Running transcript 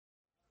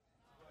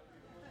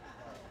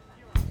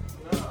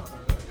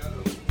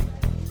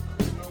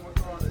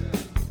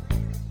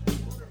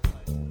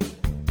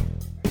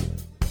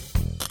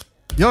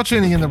You're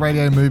tuning in to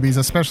Radio Movies,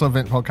 a special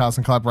event podcast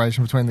in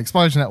collaboration between the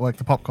Explosion Network,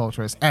 the Pop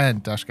Culturist,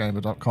 and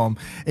DashGamer.com.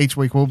 Each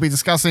week we'll be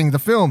discussing the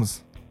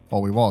films,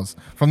 or we was,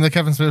 from the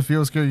Kevin Smith View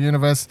Askew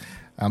universe,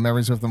 our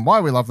memories with them, why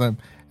we love them,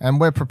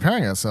 and we're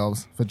preparing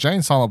ourselves for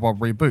Jane Silent Bob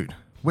Reboot,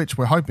 which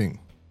we're hoping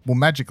will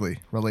magically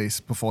release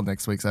before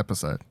next week's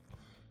episode.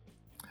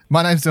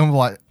 My name's Dylan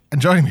Blight, and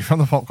joining me from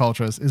the Pop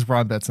Culturist is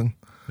Brian Betson.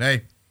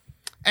 Hey.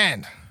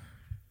 And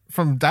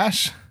from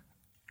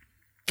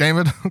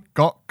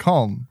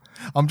DashGamer.com,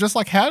 I'm just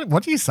like,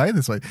 what do you say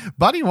this week?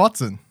 Buddy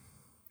Watson.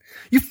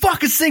 You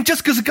fucking think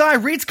just because a guy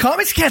reads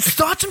comics can't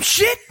start some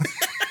shit?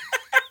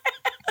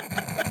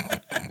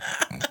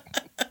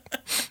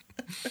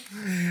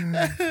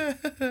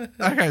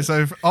 Okay,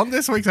 so on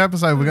this week's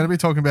episode, we're going to be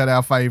talking about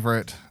our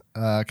favorite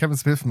Kevin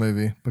Smith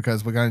movie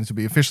because we're going to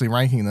be officially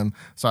ranking them.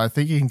 So I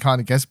think you can kind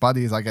of guess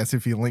buddies, I guess,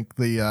 if you link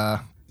the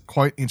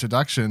quote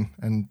introduction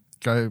and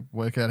go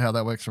work out how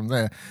that works from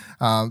there.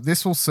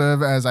 This will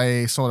serve as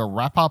a sort of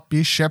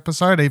wrap-up-ish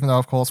episode, even though,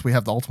 of course, we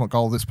have the ultimate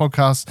goal of this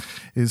podcast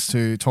is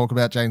to talk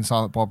about Jane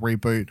Silent Bob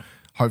Reboot.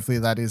 Hopefully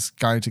that is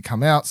going to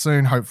come out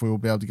soon. Hopefully we'll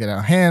be able to get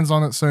our hands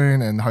on it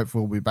soon, and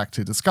hopefully we'll be back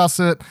to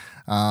discuss it.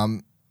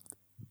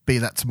 Be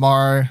that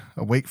tomorrow,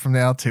 a week from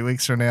now, 2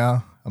 weeks from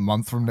now, a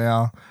month from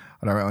now.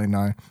 I don't really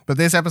know. But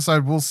this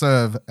episode will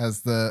serve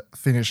as the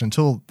finish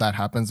until that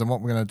happens. And what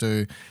we're going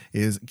to do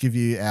is give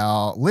you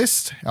our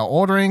list, our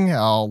ordering,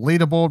 our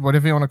leaderboard,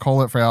 whatever you want to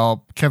call it, for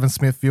our Kevin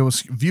Smith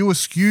View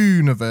Askew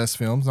universe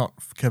films, not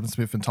Kevin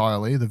Smith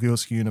entirely, the View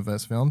Askew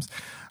universe films.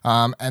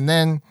 And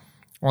then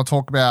I'll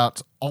talk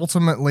about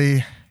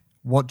ultimately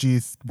what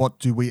do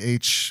we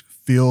each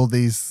feel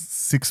these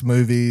 6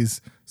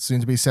 movies, soon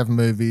to be 7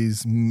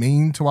 movies,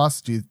 mean to us?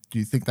 Do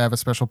you think they have a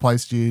special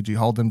place to you? Do you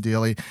hold them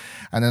dearly?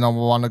 And then I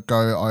want to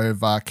go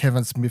over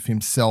Kevin Smith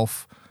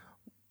himself.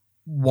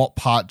 What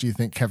part do you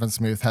think Kevin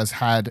Smith has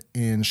had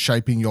in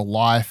shaping your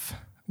life?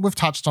 We've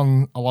touched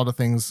on a lot of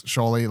things,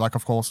 surely. Like,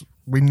 of course,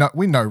 we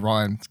know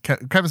Ryan.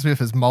 Kevin Smith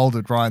has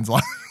molded Ryan's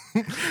life.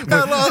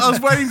 No, I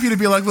was waiting for you to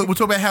be like, look, we'll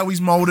talk about how he's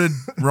molded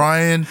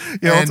Ryan.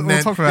 Yeah,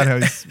 we'll talk about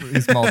how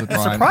he's molded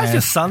Ryan. I'm surprised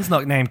your son's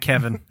not named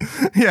Kevin.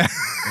 Yeah.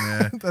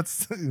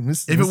 That's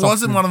if it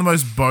wasn't one of the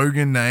most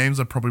bogan names,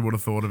 I probably would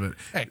have thought of it.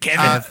 Hey,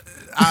 Kevin.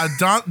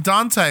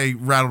 Dante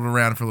rattled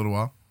around for a little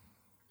while.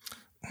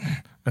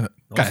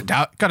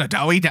 Got a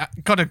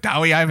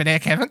doughy over there,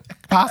 Kevin.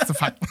 Pass the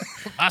fuck.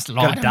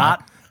 Got a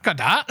dart. Got a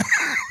dart.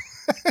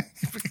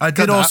 I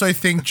did also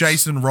think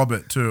Jason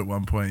Robert too at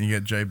one point. You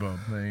get J Bob.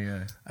 There you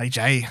go. Hey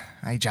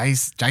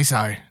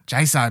Jaso,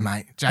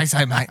 mate.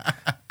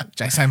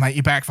 Jaso, mate,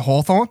 you back for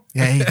Hawthorn?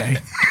 Yeah, you do.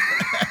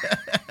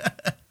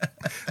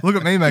 Look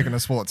at me making a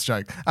sports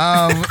joke.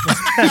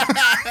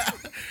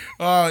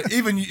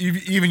 Even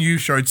you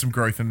showed some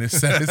growth in this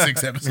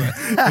 6 episode.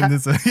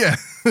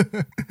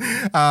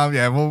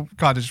 We'll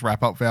kind of just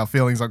wrap up with our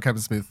feelings on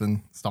Kevin Smith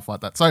and stuff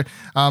like that. So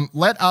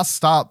let us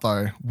start,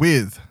 though,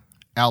 with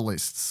our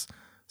lists.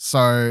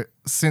 So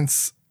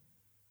since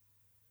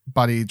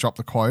Buddy dropped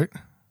the quote,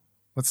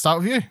 let's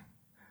start with you.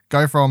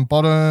 Go from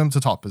bottom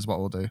to top is what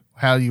we'll do.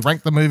 How you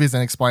rank the movies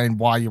and explain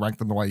why you rank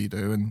them the way you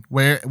do and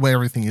where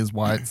everything is,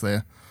 why it's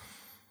there.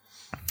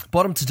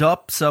 Bottom to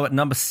top. So at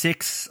number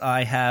 6,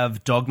 I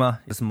have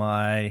Dogma. It's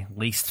my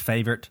least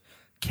favorite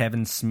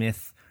Kevin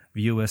Smith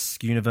View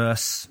Askew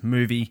universe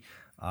movie.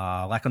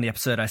 Like on the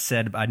episode, I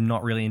said I'm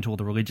not really into all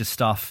the religious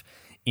stuff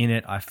in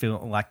it. I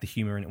feel like the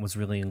humor in it was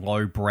really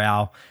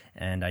lowbrow,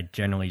 and I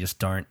generally just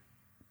don't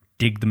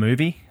dig the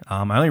movie.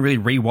 I only really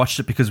rewatched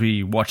it because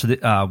we watched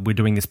it. We're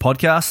doing this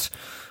podcast.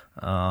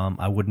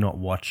 I would not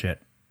watch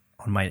it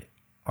on my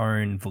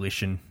own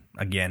volition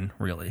again,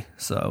 really.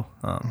 So,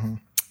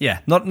 yeah,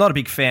 not a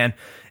big fan.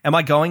 Am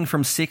I going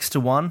from 6 to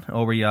 1,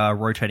 or are we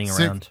rotating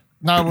around?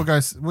 No, we'll go.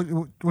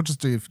 We'll just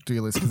do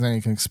your list because then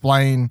you can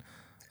explain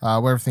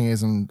where everything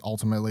is and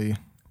ultimately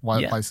why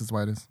it places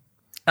where it is.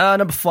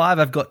 Number 5,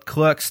 I've got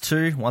Clerks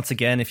 2. Once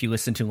again, if you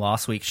listened to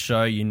last week's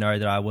show, you know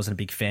that I wasn't a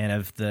big fan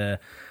of the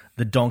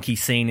donkey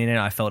scene in it.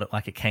 I felt it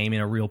like it came in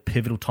a real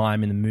pivotal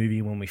time in the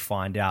movie when we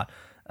find out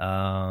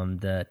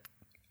that,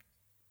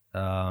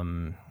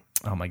 oh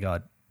my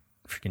God,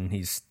 freaking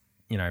he's,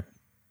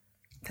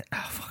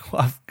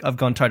 I've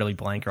gone totally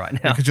blank right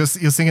now.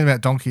 Because you're thinking about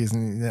donkeys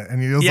and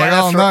you're like,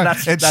 that's oh right, no,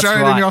 it's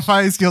showing right. in your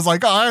face. You're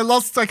like, oh, I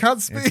can't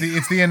speak.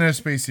 It's the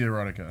interspecies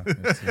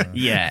erotica.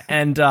 Yeah,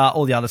 and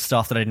all the other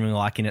stuff that I didn't really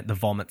like in it, the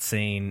vomit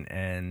scene,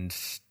 and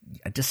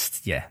I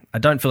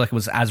don't feel like it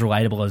was as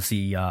relatable as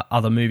the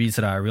other movies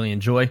that I really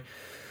enjoy.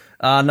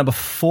 Number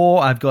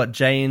 4, I've got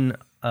Jane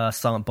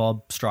Silent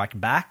Bob Strike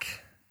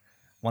Back.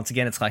 Once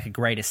again, it's like a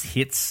greatest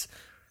hits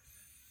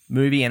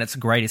movie, and it's the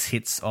greatest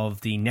hits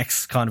of the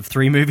next kind of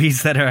 3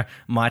 movies that are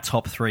my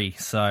top 3.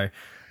 So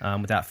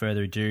without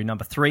further ado,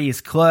 number 3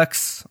 is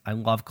Clerks. I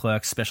love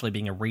Clerks, especially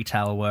being a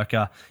retailer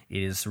worker.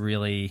 It is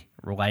really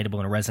relatable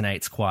and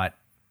resonates quite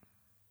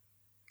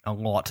a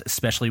lot,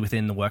 especially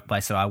within the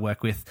workplace that I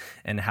work with,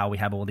 and how we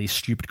have all these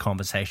stupid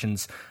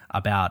conversations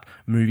about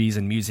movies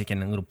and music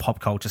and little pop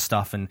culture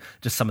stuff, and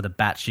just some of the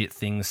batshit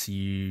things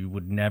you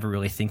would never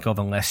really think of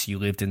unless you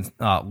lived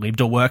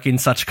or work in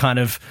such kind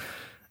of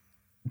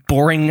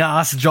boring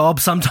ass job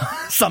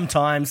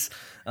sometimes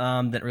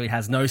that really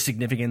has no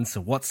significance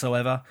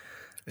whatsoever.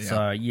 Yeah.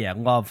 So yeah,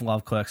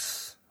 love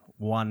Clerks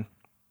 1.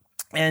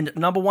 And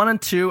number 1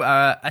 and 2,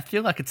 I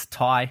feel like it's a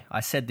tie. I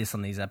said this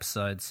on these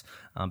episodes,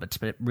 but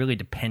really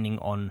depending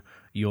on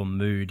your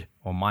mood,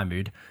 or my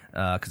mood,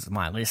 because it's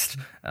my list.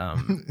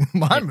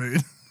 My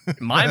mood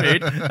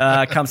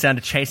Comes down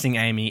to Chasing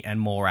Amy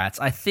and Mallrats.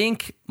 I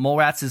think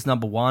Mallrats is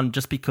number 1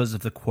 just because of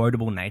the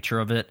quotable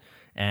nature of it,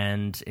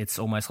 and it's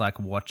almost like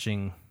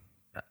watching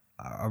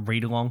a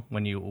read along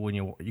when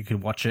you can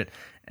watch it,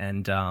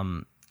 and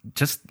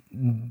just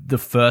the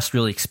first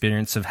really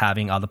experience of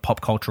having other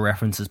pop culture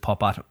references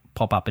pop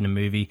up in a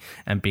movie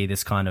and be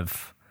this kind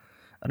of,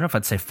 I don't know if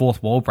I'd say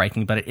fourth wall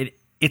breaking, but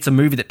it's a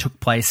movie that took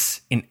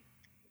place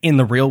in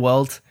the real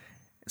world,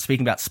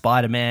 speaking about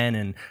Spider-Man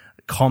and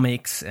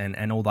comics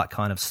and all that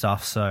kind of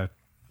stuff. So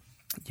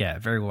yeah,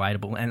 very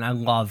relatable. And I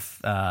love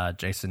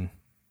Jason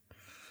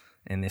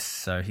in this,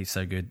 so he's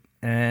so good.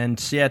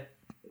 And yeah,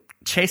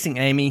 Chasing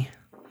Amy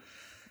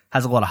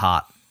has a lot of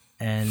heart,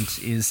 and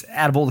is,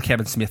 out of all the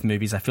Kevin Smith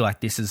movies, I feel like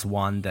this is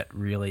one that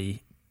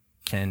really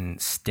can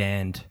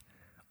stand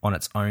on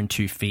its own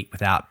 2 feet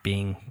without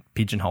being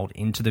pigeonholed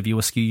into the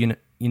Viewer Skew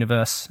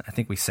universe. I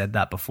think we said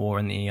that before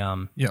in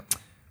the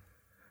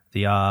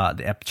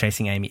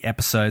Chasing Amy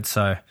episode.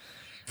 So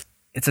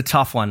it's a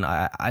tough one.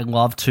 I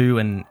love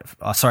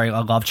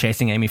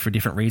Chasing Amy for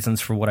different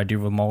reasons for what I do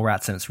with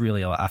Mallrats, and it's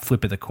really a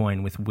flip of the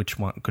coin with which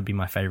one could be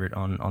my favorite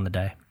on the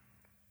day.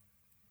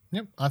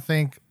 Yep, I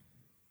think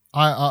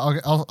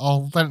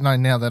I'll let it know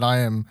now that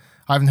I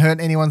haven't heard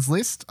anyone's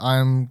list.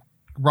 I'm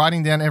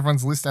writing down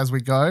everyone's list as we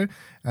go,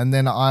 and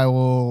then I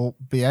will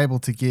be able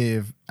to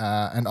give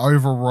an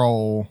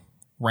overall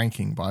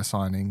ranking by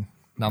signing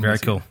numbers. Very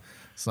cool. Here.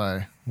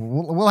 So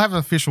we'll have an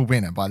official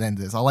winner by the end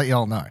of this. I'll let you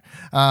all know.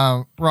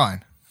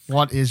 Ryan,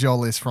 what is your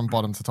list from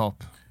bottom to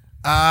top?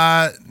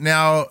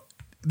 Now,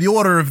 the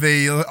order of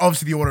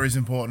obviously the order is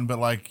important, but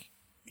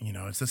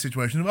it's the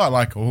situation of I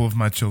like all of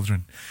my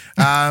children.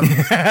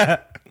 For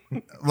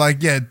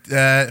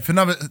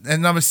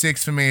number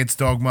 6 for me, it's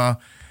Dogma.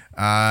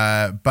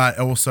 But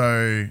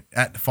also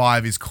at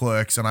 5 is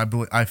Clerks, and I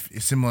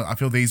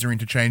feel these are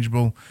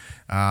interchangeable.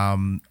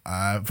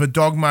 For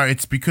Dogma,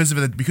 it's because of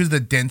the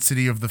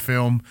density of the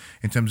film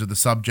in terms of the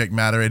subject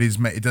matter.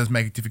 It does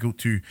make it difficult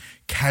to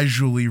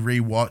casually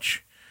rewatch,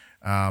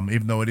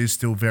 even though it is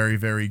still very,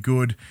 very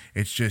good.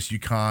 It's just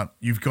you've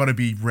got to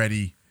be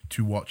ready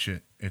to watch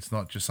it. It's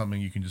not just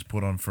something you can just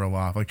put on for a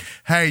laugh. Like,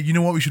 hey, you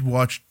know what? We should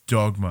watch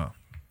Dogma.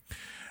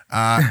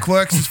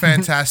 Clerks is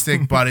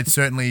fantastic, but it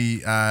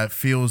certainly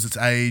feels its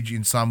age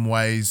in some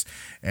ways,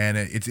 and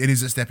it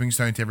is a stepping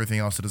stone to everything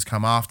else that has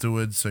come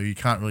afterwards, so you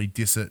can't really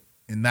diss it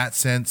in that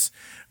sense.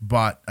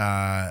 But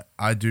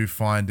I do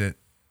find it,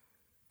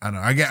 I don't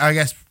know, I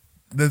guess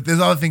there's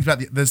other things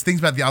there's things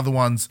about the other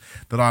ones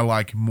that I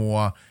like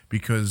more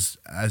because,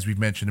 as we've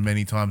mentioned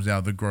many times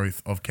now, the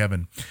growth of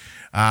Kevin.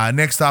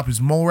 Next up is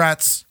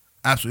Mallrats.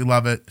 Absolutely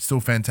love it. Still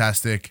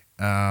fantastic,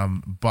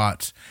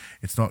 but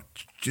it's not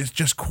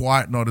just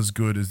quite not as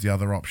good as the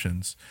other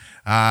options.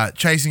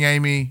 Chasing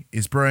Amy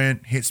is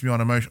brilliant. Hits me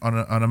on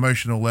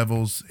emotional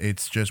levels.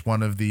 It's just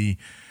one of the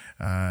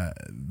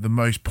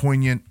most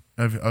poignant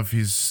of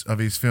his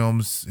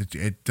films.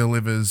 It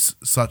delivers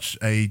such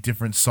a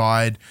different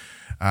side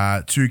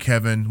to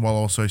Kevin, while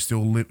also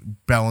still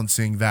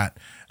balancing that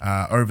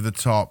over the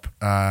top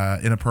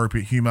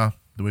inappropriate humor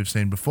that we've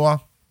seen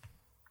before.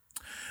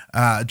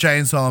 Jay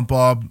and Silent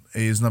Bob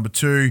is number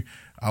 2.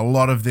 A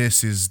lot of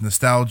this is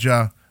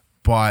nostalgia,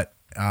 but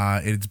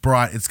it's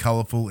bright, it's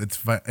colorful, it's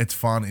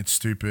fun, it's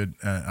stupid.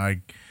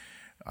 I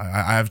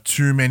have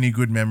too many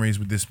good memories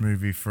with this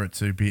movie for it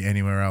to be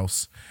anywhere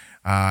else.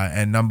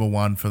 And number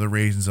 1, for the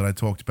reasons that I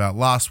talked about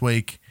last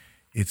week,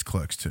 it's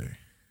Clerks 2.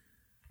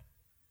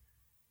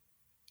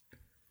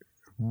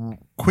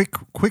 Quick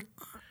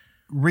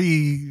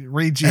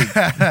rejig.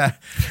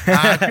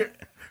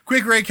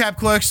 Quick recap,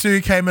 Clerks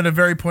 2 came at a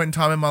very point in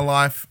time in my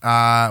life,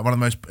 one of the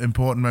most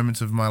important moments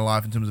of my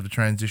life in terms of a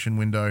transition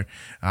window,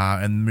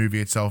 and the movie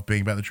itself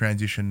being about the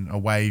transition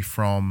away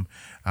from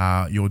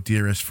your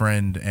dearest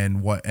friend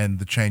and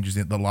the changes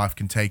that life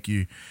can take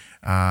you,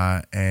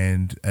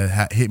 and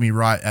it hit me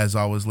right as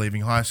I was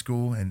leaving high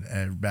school and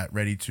about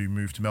ready to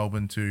move to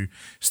Melbourne to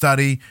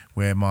study,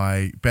 where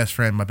my best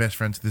friend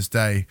to this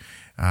day,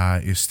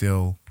 is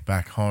still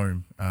back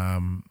home.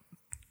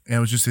 And it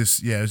was just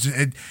this,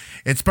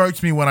 it spoke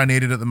to me when I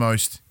needed it the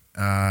most,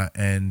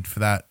 and for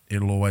that,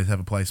 it'll always have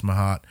a place in my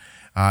heart.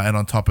 And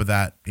on top of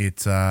that,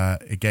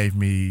 it gave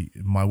me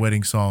my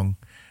wedding song,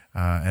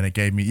 and it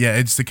gave me,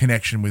 it's the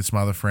connection with some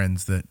other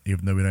friends that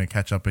even though we don't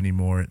catch up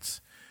anymore,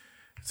 it's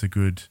a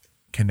good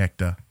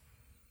connector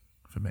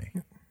for me.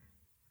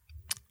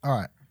 All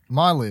right,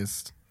 my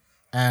list,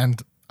 and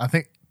I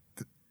think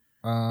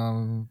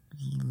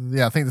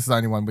I think this is the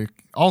only one we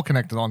all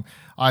connected on.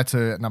 I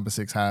too at number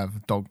 6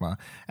 have Dogma,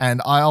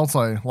 and I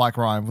also, like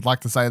Ryan, would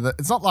like to say that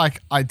it's not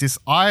like I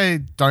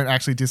don't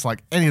actually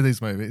dislike any of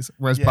these movies.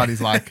 Whereas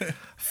Buddy's like,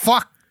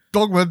 fuck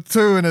Dogma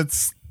 2 and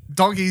its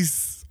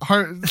donkey's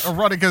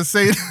erotica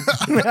scene.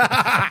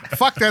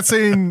 Fuck that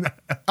scene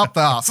up the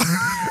ass.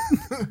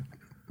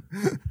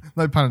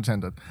 No pun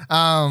intended.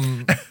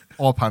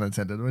 Or pun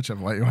intended,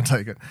 whichever way you want to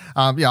take it.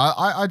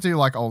 I do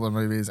like all the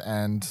movies,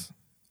 and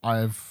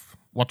I've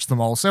watched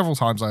them all several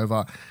times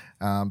over.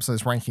 So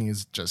this ranking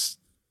is just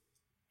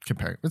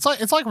comparing. It's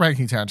like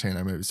ranking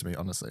Tarantino movies to me,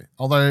 honestly.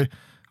 Although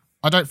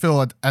I don't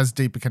feel as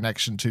deep a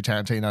connection to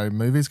Tarantino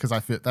movies because I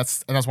feel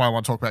that's why I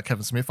want to talk about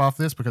Kevin Smith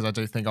after this, because I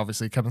do think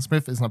obviously Kevin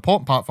Smith is an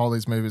important part for all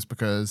these movies,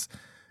 because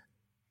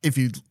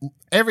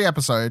every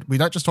episode we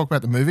don't just talk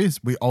about the movies,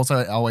 we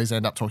also always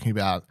end up talking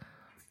about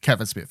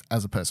Kevin Smith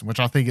as a person, which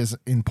I think is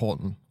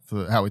important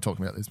for how we're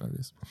talking about these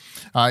movies.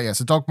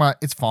 So Dogma,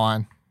 it's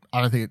fine.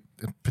 I don't think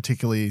it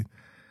particularly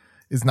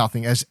is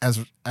nothing. As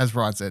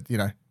Ryan said,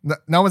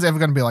 no one's ever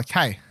going to be like,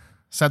 hey,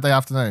 Saturday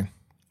afternoon, do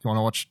you want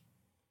to watch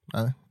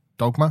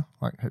Dogma?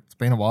 Like, it's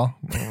been a while.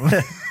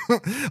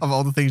 Of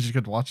all the things you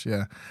could watch,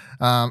 yeah.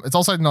 It's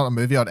also not a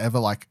movie I'd ever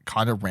like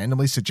kind of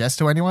randomly suggest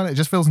to anyone. It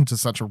just feels into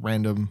such a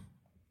random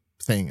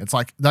thing. It's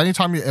like the only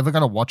time you're ever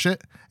going to watch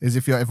it is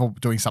if you're ever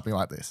doing something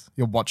like this.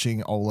 You're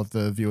watching all of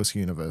the Viewers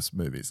Universe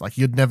movies. Like,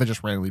 you'd never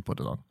just randomly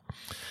put it on.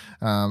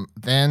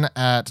 Then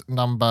at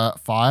number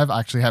 5, I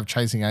actually have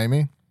Chasing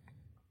Amy.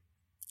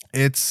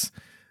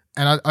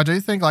 I do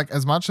think, like,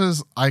 as much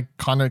as I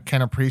kind of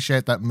can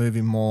appreciate that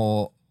movie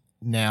more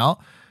now,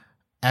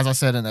 as I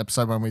said in an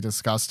episode when we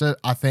discussed it,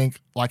 I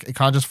think like it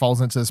kind of just falls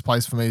into this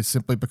place for me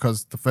simply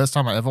because the first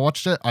time I ever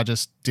watched it, I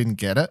just didn't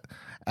get it.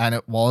 And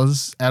it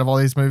was, out of all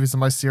these movies, the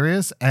most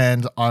serious.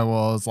 And I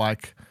was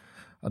like,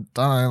 I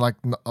don't know,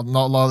 like not a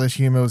lot of this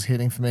humor was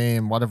hitting for me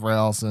and whatever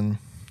else. And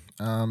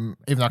even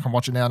though I can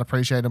watch it now and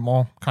appreciate it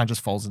more, kind of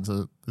just falls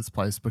into this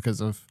place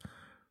because of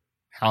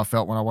how I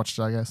felt when I watched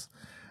it, I guess.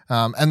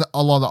 And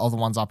a lot of the other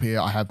ones up here,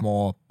 I have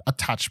more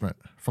attachment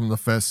from the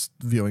first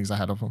viewings I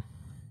had of them.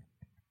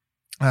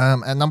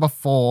 At number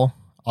 4,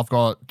 I've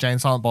got Jay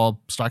and Silent Bob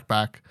Strike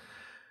Back.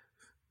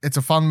 It's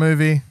a fun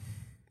movie.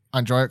 I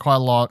enjoy it quite a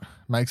lot.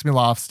 Makes me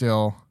laugh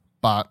still,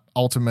 but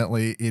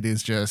ultimately it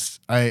is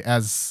just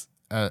it's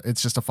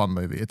just a fun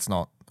movie. It's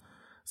not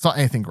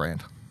anything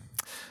grand.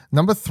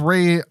 Number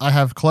 3, I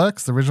have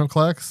Clerks, the original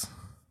Clerks,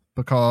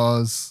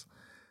 because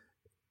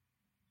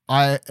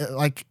I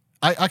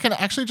can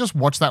actually just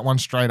watch that one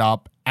straight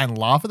up and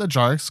laugh at the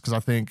jokes, because I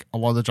think a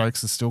lot of the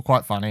jokes are still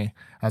quite funny,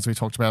 as we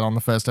talked about on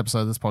the first episode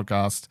of this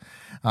podcast.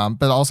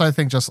 But I also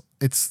think just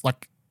it's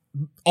like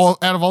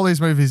out of all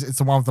these movies, it's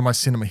the one with the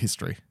most cinema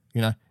history.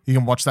 You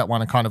can watch that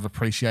one and kind of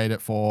appreciate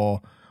it for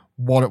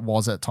what it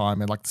was at the time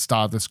and like the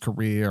start of this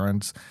career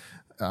and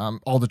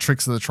all the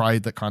tricks of the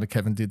trade that kind of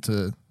Kevin did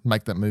to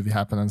make that movie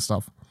happen and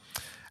stuff.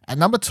 At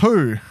number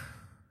 2,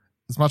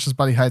 as much as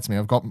Buddy hates me,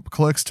 I've got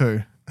Clerks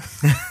 2.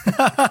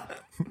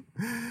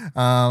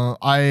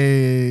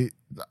 I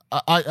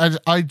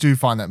do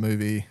find that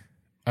movie,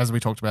 as we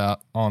talked about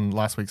on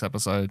last week's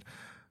episode,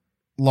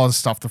 a lot of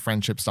stuff, the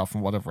friendship stuff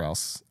and whatever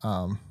else,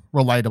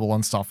 relatable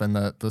and stuff, and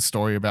the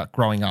story about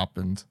growing up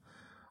and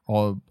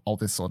all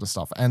this sort of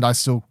stuff. And I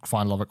still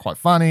find a lot of it quite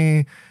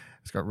funny.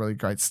 It's got really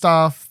great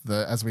stuff.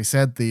 As we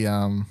said,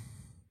 the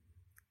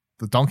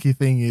donkey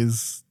thing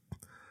it's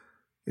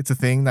a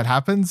thing that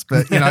happens,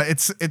 but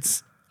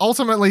it's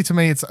ultimately, to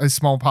me, it's a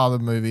small part of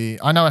the movie.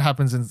 I know it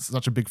happens in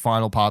such a big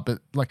final part, but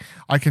like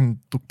I can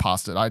look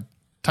past it. I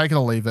take it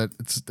or leave it.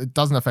 It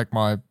doesn't affect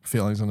my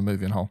feelings on the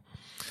movie in whole.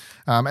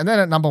 And then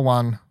at number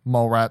 1,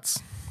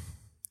 Mallrats.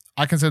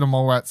 I consider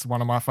Mallrats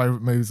one of my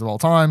favorite movies of all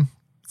time.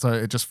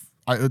 So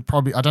I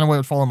don't know where it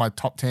would fall in my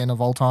top 10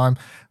 of all time.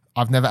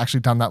 I've never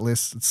actually done that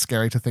list. It's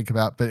scary to think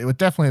about, but it would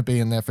definitely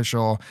be in there for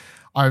sure.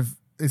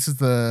 This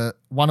is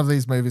one of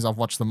these movies I've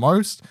watched the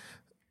most.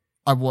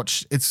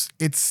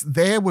 It's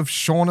there with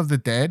Shaun of the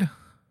Dead.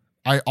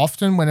 I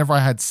often, whenever I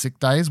had sick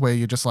days where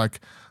you're just like,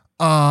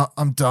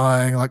 I'm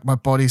dying, like my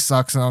body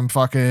sucks and I'm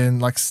fucking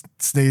like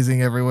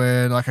sneezing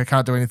everywhere, like I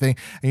can't do anything.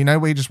 And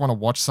where you just want to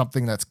watch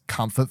something that's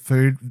comfort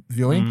food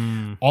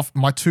viewing.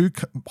 My 2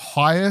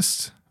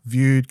 highest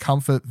viewed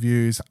comfort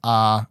views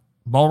are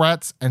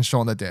Mallrats and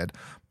Shaun of the Dead.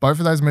 Both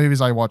of those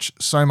movies I watch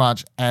so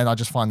much and I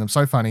just find them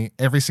so funny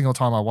every single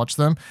time I watch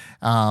them.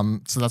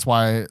 So that's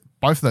why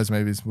both of those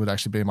movies would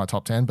actually be in my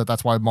top 10, but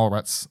that's why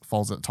Mallrats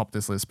falls at the top of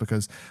this list,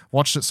 because I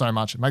watched it so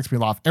much. It makes me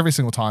laugh every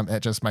single time.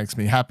 It just makes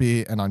me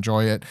happy and I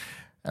enjoy it.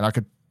 And I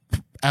could,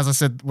 as I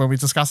said, when we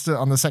discussed it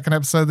on the second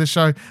episode of this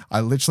show, I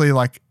literally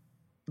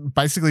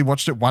basically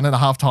watched it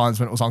 1.5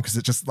 times when it was on, because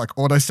it just like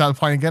auto started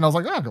playing again. I was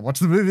like, I can watch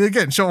the movie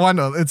again. Sure, why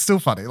not? It's still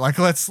funny. Like,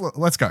 let's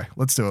go.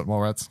 Let's do it,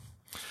 Mallrats.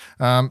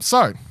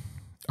 So,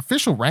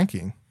 official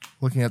ranking,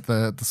 looking at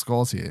the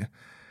scores here,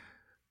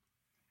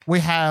 we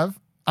have,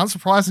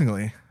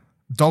 unsurprisingly,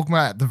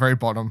 Dogma at the very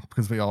bottom,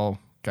 because we all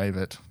gave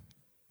it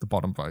the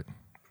bottom vote.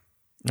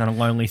 And a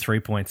lonely 3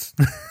 points.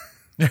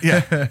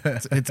 Yeah,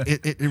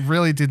 it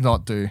really did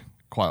not do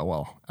quite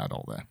well at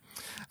all there.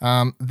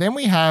 Then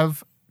we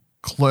have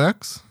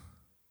Clerks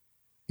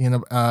in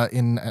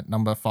at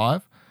number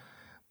 5.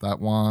 That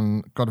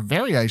one got a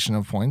variation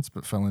of points,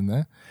 but fell in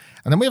there.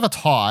 And then we have a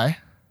tie.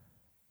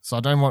 So I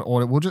don't want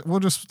order. We'll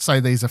just say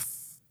these are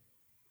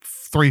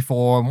 3,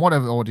 4, and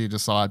whatever order you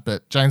decide.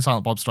 But Jane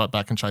Silent Bob Strike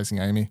Back and Chasing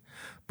Amy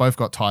both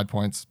got tied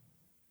points.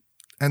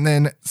 And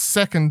then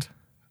second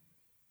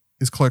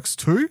is Clerks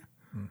 2,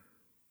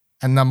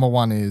 and number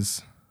 1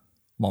 is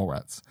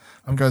Mallrats.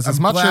 Because I'm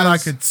glad I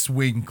could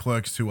swing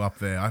Clerks 2 up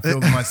there. I feel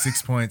that my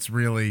 6 points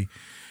really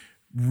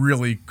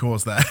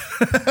caused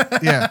that.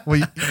 Yeah,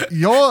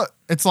 well,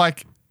 it's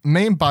like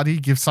me and Buddy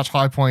give such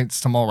high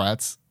points to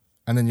Mallrats,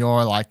 and then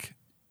you're like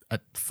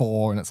at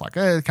 4, and it's like,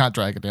 can't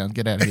drag it down,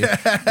 get out of here.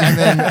 And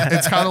then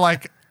it's kind of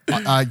like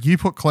you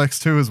put Clerks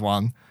 2 as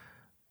 1,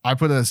 I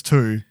put it as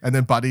 2, and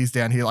then Buddy's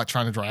down here like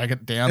trying to drag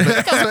it down, but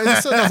it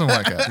still doesn't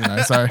work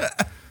out, so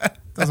it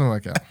doesn't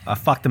work out.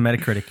 Fuck the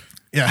Metacritic.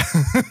 Yeah.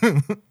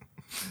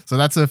 So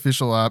that's the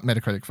official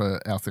Metacritic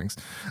for our things.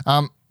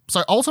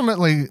 So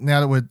ultimately,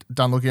 now that we're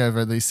done looking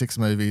over these 6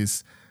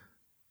 movies,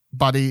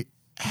 Buddy,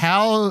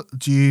 how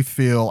do you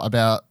feel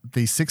about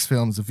these 6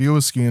 films, the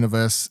Viewer's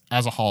universe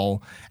as a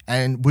whole?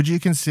 And would you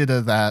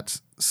consider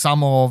that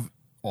some of,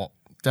 or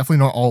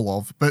definitely not all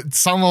of, but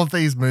some of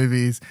these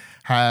movies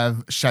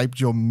have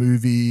shaped your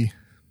movie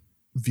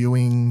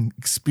viewing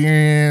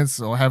experience,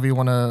 or however you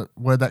want to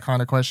word that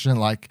kind of question?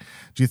 Like,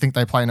 do you think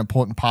they play an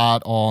important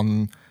part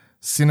on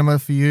cinema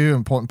for you,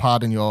 important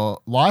part in your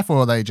life, or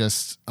are they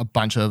just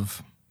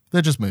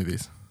they're just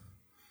movies?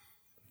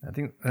 I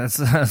think that's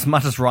as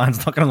much as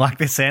Ryan's not going to like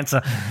this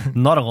answer.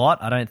 Not a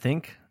lot, I don't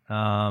think.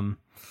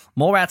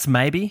 Mallrats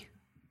maybe,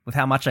 with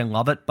how much I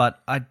love it,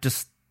 but I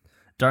just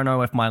don't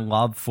know if my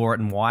love for it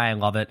and why I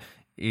love it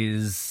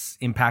is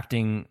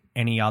impacting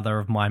any other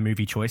of my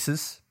movie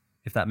choices,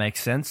 if that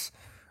makes sense.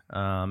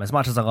 As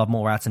much as I love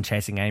Mallrats and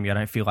Chasing Amy, I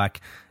don't feel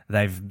like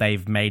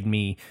they've made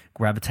me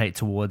gravitate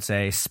towards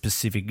a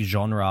specific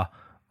genre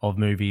of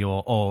movie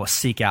or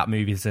seek out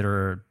movies that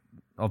are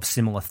of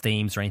similar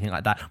themes or anything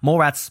like that.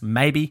 Mallrats,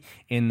 maybe,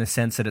 in the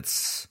sense that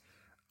it's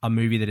a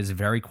movie that is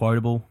very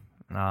quotable.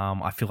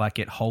 I feel like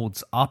it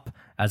holds up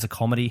as a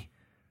comedy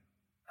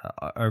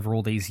over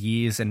all these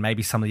years, and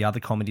maybe some of the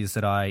other comedies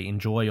that I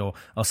enjoy or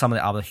some of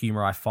the other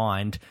humor I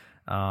find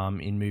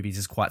in movies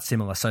is quite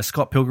similar. So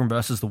Scott Pilgrim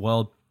versus the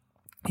World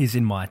is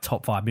in my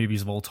top 5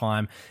 movies of all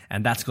time,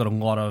 and that's got a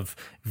lot of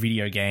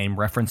video game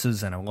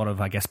references and a lot of,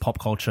 I guess, pop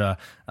culture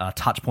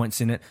touch points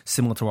in it,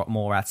 similar to what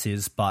Mallrats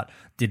is. But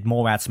did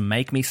Mallrats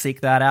make me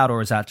seek that out,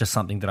 or is that just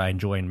something that I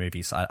enjoy in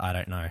movies? I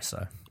don't know.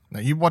 So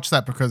now, you watched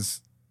that because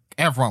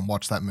everyone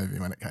watched that movie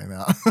when it came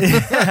out.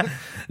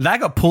 That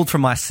got pulled from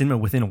my cinema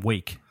within a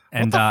week,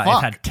 and it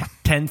had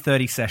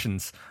 10-30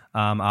 sessions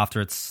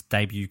after its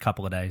debut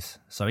couple of days.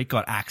 So it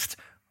got axed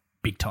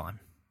big time.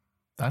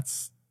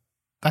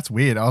 That's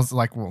weird. I was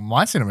like, well,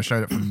 my cinema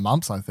showed it for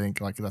months, I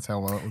think. Like, that's how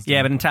well it was doing.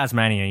 Yeah, but in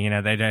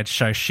Tasmania, they'd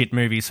show shit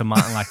movies for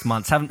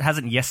months.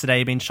 Hasn't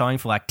Yesterday been showing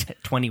for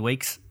like 20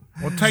 weeks?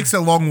 Well, it takes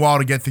a long while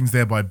to get things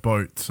there by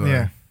boat. So.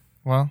 Yeah.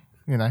 Well,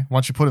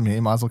 once you put them here,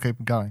 you might as well keep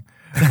them going.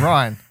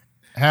 Ryan,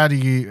 how do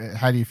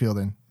you feel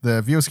then?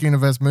 The Viewer's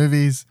Universe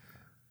movies,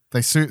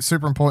 they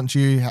super important to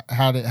you.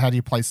 How do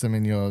you place them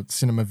in your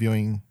cinema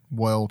viewing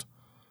world?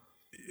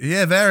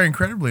 Yeah, they're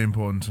incredibly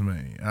important to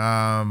me.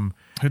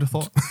 Who'd have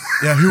thought?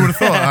 Yeah, who would have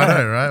thought? I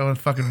know, right? What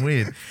fucking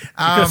weird. You could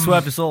have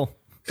swerved us all.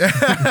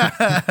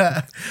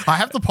 I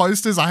have the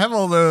posters, I have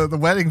all the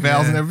wedding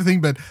vows and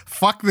everything, but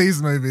fuck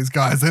these movies,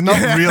 guys. They're not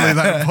really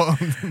that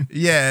important.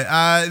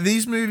 Yeah,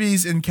 these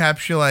movies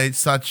encapsulate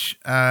such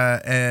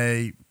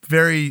a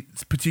very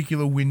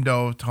particular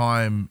window of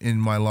time in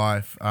my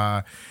life.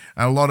 A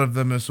lot of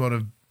them have sort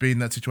of been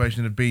that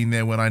situation of being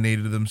there when I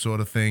needed them,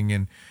 sort of thing.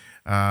 And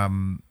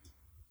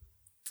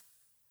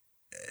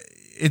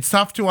it's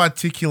tough to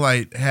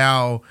articulate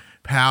how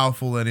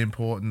powerful and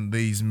important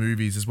these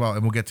movies as well.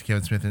 And we'll get to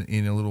Kevin Smith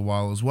in a little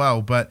while as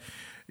well. But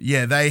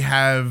yeah, they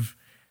have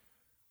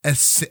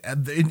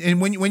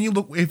and when you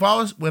look,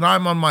 when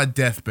I'm on my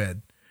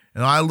deathbed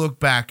and I look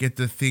back at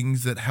the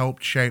things that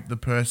helped shape the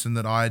person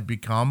that I had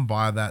become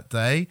by that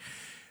day,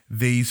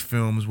 these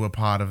films were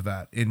part of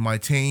that. In my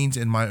teens,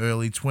 in my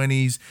early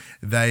 20s,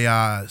 they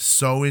are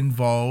so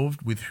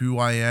involved with who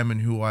I am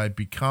and who I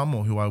become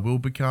or who I will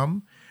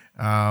become.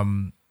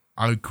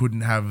 I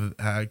couldn't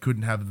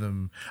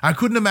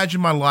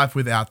imagine my life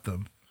without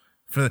them.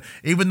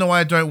 Even though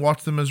I don't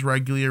watch them as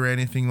regularly or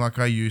anything like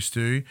I used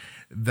to,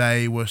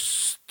 they were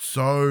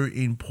so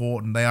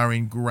important. They are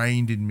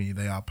ingrained in me.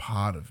 They are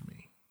part of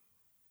me.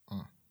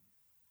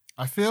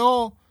 I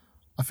feel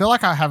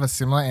like I have a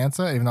similar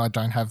answer, even though I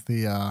don't have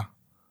the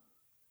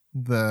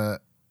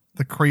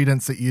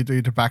credence that you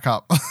do to back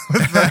up.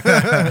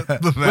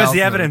 Where's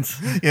the evidence?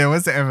 Yeah,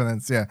 where's the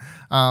evidence? Yeah,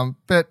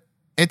 but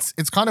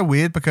it's kind of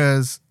weird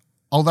because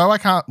although I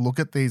can't look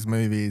at these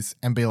movies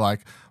and be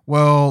like,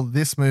 well,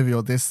 this movie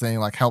or this thing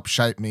like helped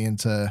shape me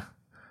into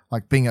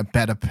like being a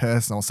better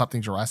person or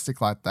something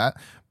drastic like that.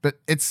 But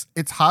it's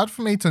hard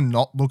for me to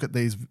not look at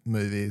these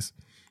movies,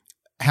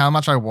 how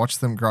much I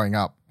watched them growing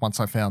up once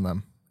I found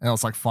them. And it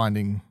was like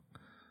finding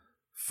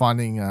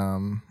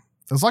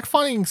it was like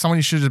finding someone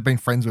you should have been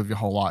friends with your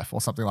whole life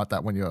or something like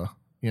that when you're,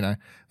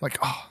 like,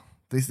 oh,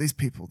 these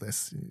people,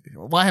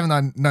 why haven't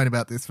I known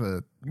about this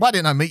why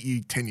didn't I meet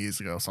you 10 years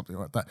ago or something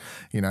like that,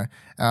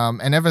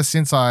 and ever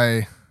since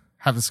I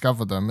have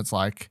discovered them, it's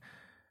like,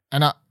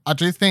 and I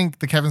do think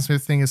the Kevin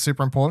Smith thing is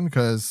super important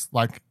because,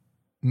 like,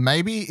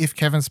 maybe if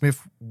Kevin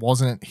Smith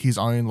wasn't his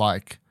own,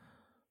 like,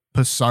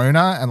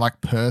 persona and,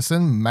 like,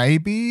 person,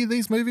 maybe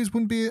these movies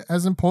wouldn't be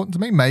as important to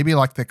me. Maybe,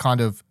 like, they're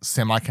kind of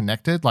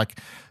semi-connected, like,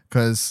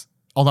 because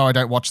although I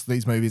don't watch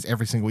these movies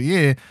every single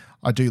year,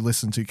 I do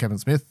listen to Kevin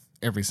Smith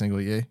every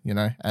single year,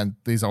 and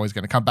these are always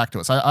going to come back to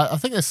it. So I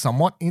think they're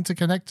somewhat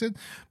interconnected,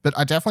 but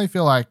I definitely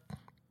feel like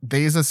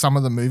these are some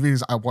of the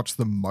movies I watched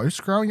the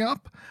most growing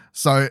up.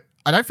 So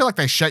I don't feel like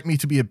they shaped me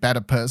to be a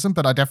better person,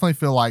 but I definitely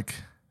feel like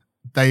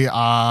they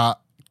are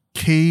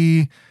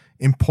key,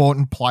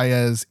 important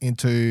players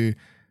into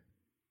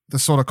the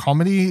sort of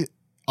comedy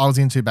I was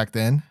into back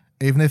then,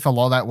 even if a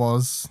lot of that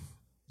was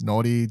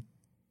naughty,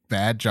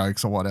 bad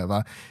jokes or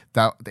whatever,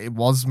 that it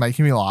was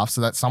making me laugh.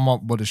 So that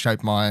somewhat would have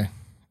shaped my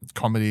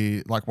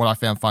comedy, like what I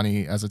found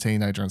funny as a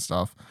teenager and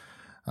stuff.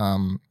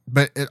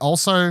 But it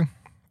also,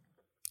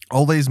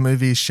 all these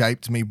movies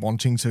shaped me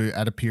wanting to,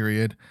 at a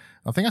period,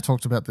 I think I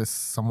talked about this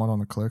somewhat on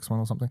the Clerks one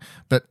or something,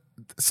 but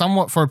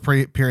somewhat for a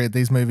period,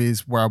 these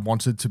movies where I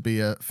wanted to be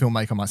a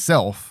filmmaker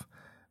myself,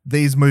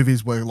 these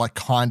movies were like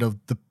kind of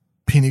the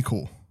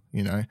pinnacle,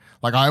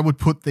 like I would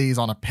put these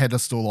on a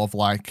pedestal of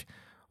like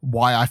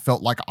why I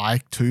felt like I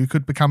too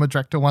could become a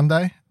director one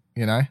day,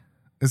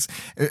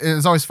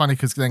 It's always funny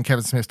because then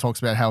Kevin Smith talks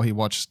about how he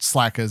watched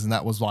Slackers, and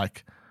that was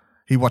like,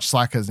 he watched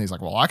Slackers and he's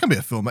like, well, I can be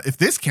a filmer. If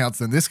this counts,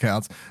 then this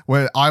counts.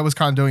 Where I was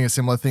kind of doing a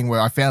similar thing where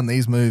I found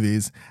these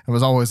movies and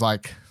was always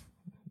like,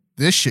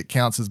 this shit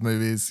counts as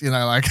movies,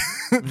 like,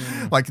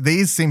 like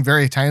these seem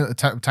very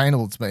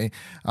attainable to me.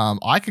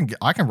 I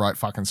can write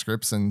fucking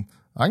scripts and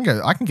I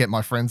can get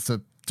my friends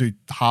to do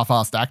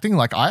half-assed acting.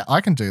 Like I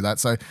can do that.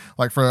 So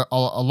like for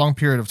a long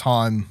period of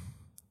time,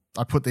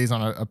 I put these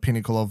on a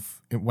pinnacle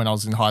of when I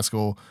was in high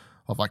school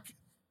of like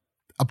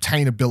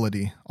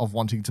obtainability of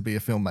wanting to be a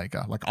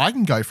filmmaker. Like I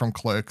can go from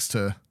Clerks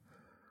to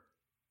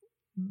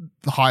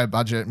the higher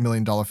budget $1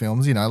 million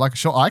films, like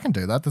sure I can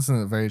do that. This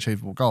is a very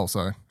achievable goal.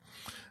 So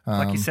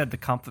like you said, the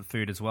comfort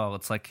food as well.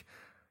 It's like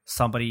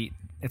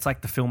it's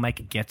like the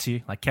filmmaker gets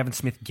you, like Kevin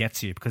Smith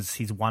gets you because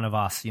he's one of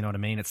us. You know what I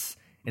mean? It's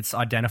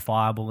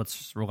identifiable.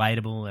 It's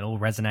relatable. It all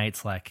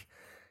resonates. Like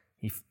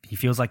he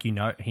feels like he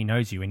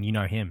knows you and you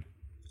know him.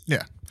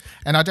 Yeah.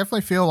 And I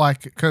definitely feel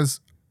like, because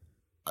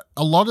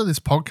a lot of this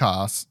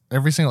podcast,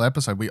 every single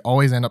episode, we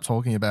always end up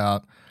talking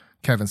about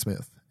Kevin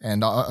Smith.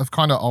 And I've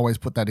kind of always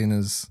put that in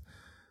as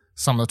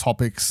some of the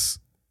topics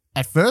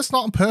at first,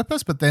 not on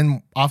purpose, but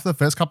then after the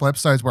first couple of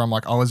episodes where I'm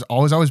like, I was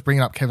always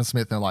bringing up Kevin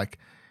Smith and like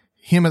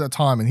him at the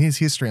time and his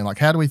history and like,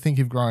 how do we think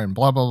you've grown,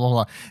 blah, blah, blah,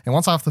 blah. And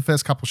once after the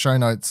first couple of show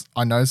notes,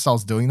 I noticed I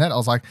was doing that. I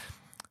was like,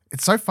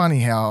 it's so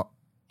funny how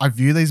I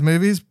view these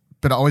movies,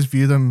 but I always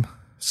view them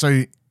so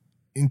I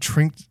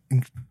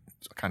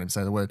can't even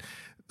say the word,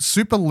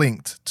 super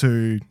linked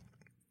to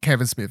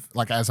Kevin Smith,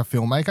 like as a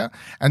filmmaker.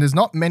 And there's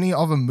not many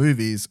other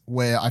movies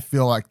where I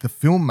feel like the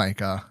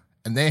filmmaker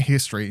and their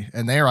history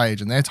and their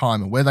age and their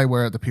time and where they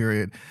were at the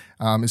period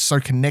is so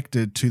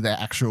connected to their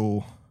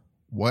actual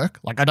work.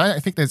 Like I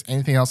don't think there's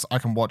anything else I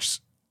can watch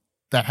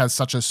that has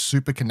such a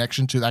super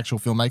connection to the actual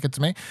filmmaker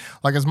to me.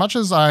 Like as much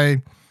as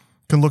I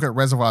can look at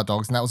Reservoir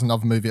Dogs, and that was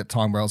another movie at the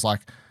time where I was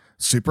like,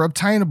 super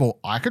obtainable.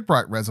 I could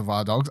write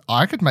Reservoir Dogs.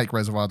 I could make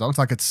Reservoir Dogs.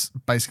 Like it's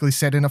basically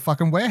set in a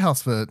fucking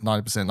warehouse for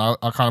 90%.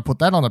 I kind of put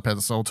that on a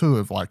pedestal too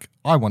of like,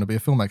 I want to be a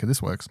filmmaker.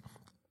 This works.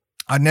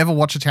 I'd never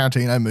watch a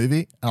Tarantino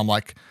movie. And I'm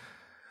like,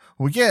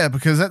 well, yeah,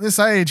 because at this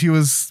age he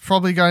was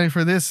probably going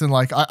for this. And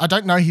like, I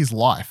don't know his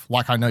life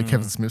like I know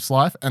Kevin Smith's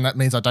life. And that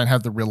means I don't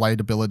have the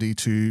relatability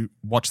to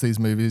watch these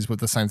movies with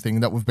the same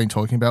thing that we've been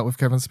talking about with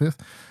Kevin Smith.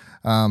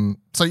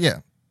 So yeah,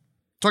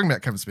 talking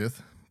about Kevin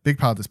Smith, big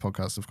part of this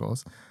podcast, of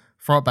course.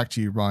 Throw it back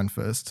to you, Ryan,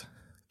 first.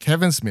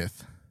 Kevin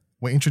Smith,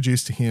 we're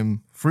introduced to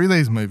him through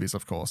these movies,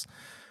 of course.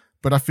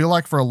 But I feel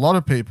like for a lot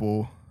of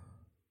people,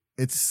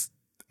 it's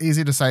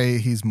easy to say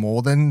he's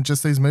more than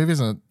just these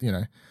movies. And,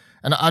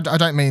 and I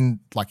don't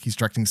mean like he's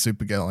directing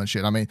Supergirl and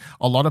shit. I mean,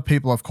 a lot of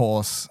people, of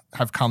course,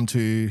 have come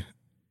to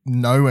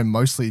know and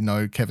mostly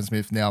know Kevin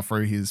Smith now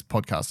through his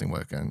podcasting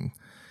work and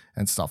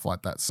stuff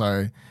like that.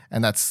 So,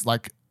 and that's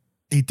like,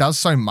 he does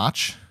so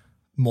much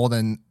more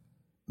than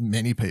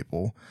many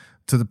people,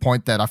 to the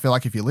point that I feel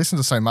like if you listen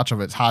to so much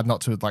of it, it's hard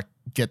not to like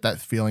get that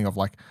feeling of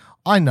like,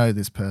 I know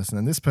this person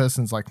and this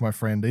person's like my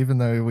friend, even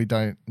though we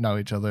don't know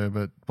each other,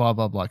 but blah,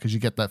 blah, blah, because you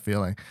get that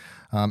feeling.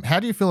 How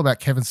do you feel about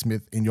Kevin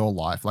Smith in your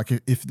life? Like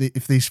if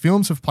these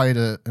films have played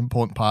an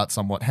important part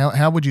somewhat,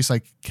 how would you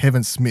say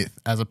Kevin Smith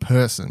as a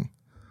person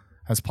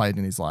has played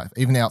in his life,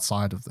 even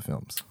outside of the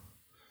films?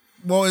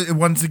 Well,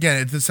 once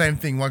again, it's the same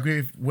thing. Like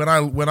when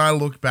I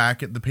look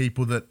back at the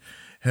people that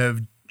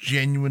have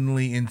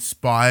genuinely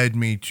inspired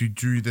me to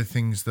do the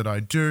things that I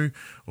do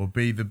or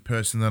be the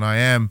person that I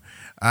am,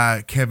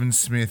 Kevin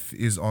Smith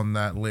is on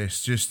that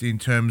list. Just in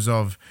terms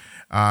of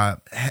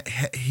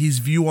his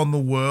view on the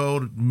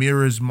world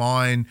mirrors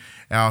mine.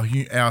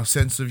 Our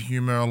sense of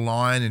humor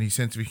align, and his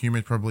sense of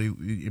humor probably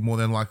more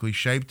than likely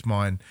shaped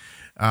mine.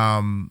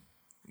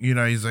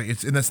 He's like,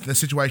 it's in the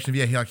situation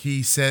of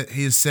he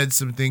has said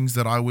some things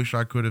that I wish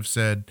I could have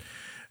said.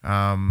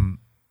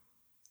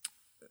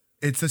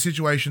 It's a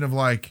situation of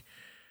like,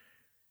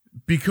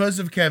 because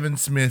of Kevin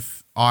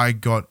Smith, I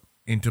got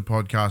into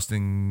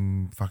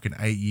podcasting fucking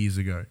 8 years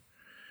ago.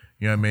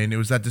 You know what I mean? It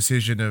was that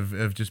decision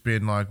of just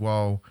being like,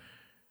 well,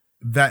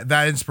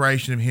 that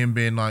inspiration of him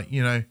being like,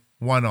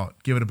 why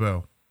not? Give it a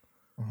whirl.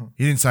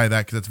 He didn't say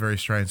that because that's a very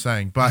strange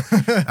saying, but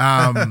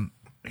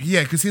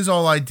yeah, because his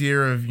whole idea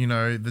of,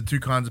 the two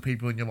kinds of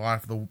people in your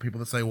life, the people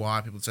that say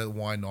why, people that say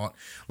why not.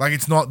 Like,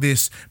 it's not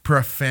this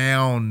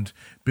profound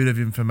bit of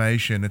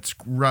information. It's,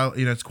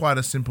 it's quite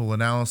a simple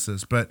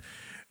analysis, but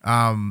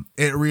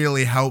it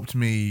really helped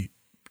me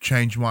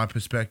change my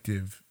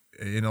perspective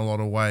in a lot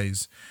of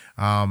ways.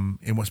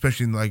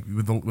 Especially like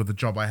with the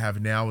job I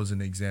have now as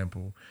an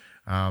example.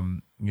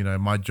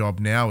 My job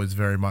now is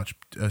very much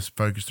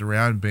focused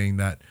around being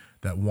that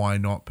why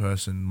not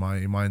person.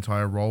 My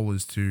entire role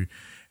is to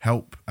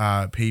help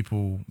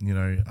people,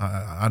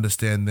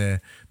 understand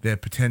their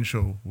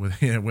potential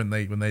when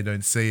they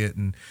don't see it,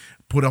 and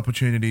put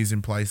opportunities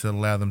in place that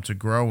allow them to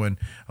grow. And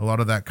a lot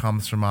of that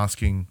comes from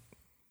asking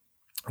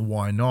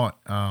why not.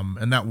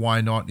 And that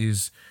why not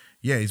is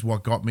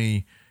what got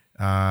me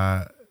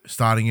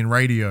starting in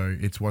radio.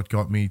 It's what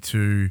got me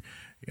to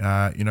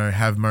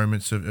have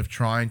moments of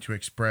trying to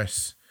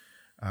express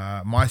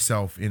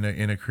myself in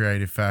a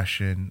creative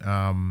fashion.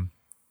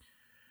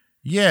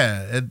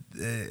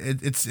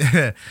 It's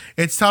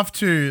it's tough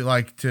to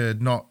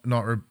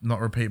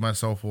not repeat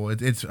myself, or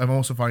I'm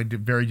also finding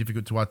it very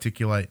difficult to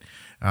articulate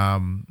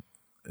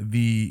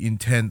the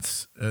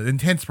intense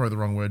probably the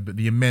wrong word, but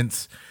the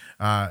immense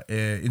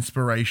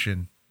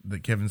inspiration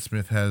that Kevin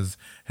Smith has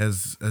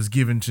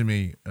given to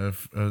me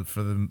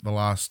for the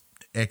last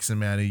X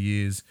amount of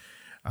years.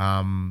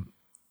 I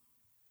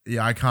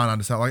can't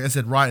understand. Like I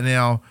said, right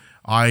now,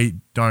 I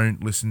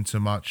don't listen to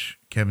much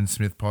Kevin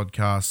Smith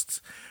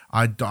podcasts.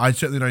 I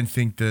certainly don't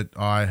think that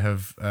I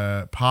have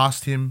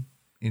passed him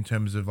in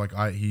terms of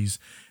he's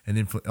an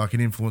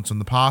influence on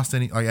the past.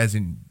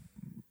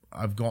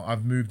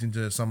 I've moved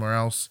into somewhere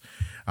else.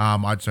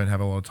 I just don't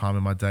have a lot of time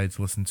in my day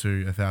to listen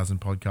to 1,000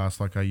 podcasts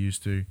like I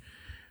used to.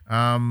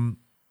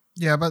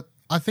 Yeah, but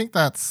I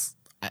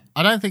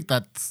don't think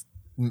that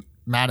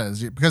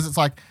matters, because it's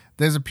like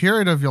there's a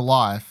period of your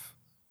life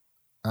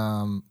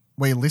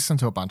where you listen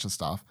to a bunch of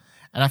stuff.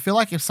 And I feel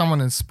like if someone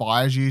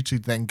inspires you to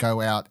then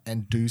go out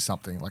and do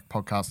something like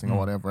podcasting or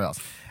whatever else,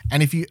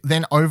 and if you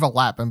then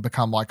overlap and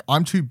become like,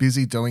 I'm too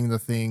busy doing the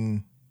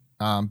thing,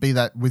 be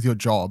that with your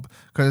job,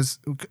 because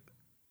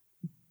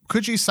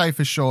could you say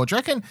for sure, do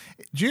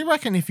you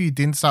reckon if you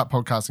didn't start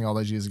podcasting all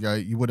those years ago,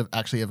 you would have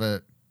actually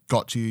ever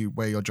got to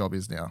where your job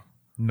is now?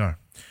 No.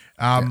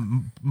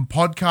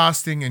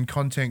 Podcasting and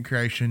content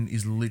creation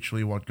is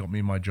literally what got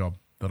me my job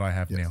that I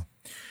have now.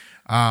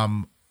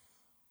 Like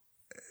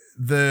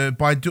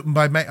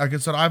I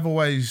said, I've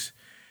always,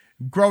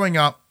 growing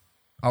up,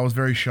 I was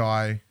very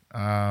shy.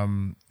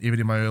 Even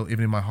in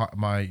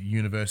my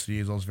university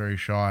years, I was very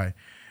shy.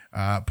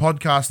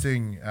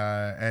 Podcasting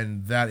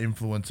and that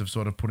influence of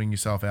sort of putting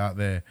yourself out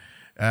there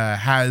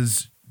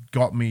has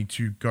got me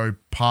to go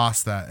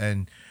past that.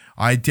 And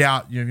I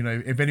doubt,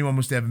 if anyone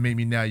was to ever meet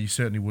me now, you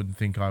certainly wouldn't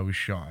think I was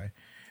shy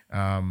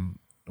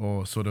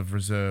or sort of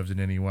reserved in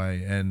any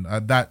way. And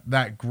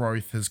that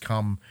growth has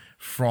come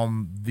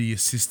from the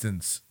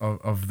assistance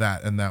of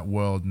that and that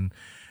world. And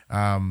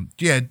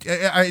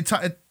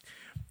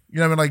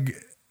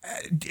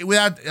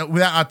without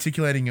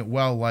articulating it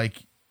well,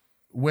 like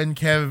when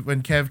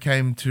Kev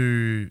came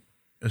to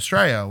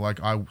Australia,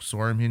 like I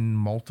saw him in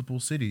multiple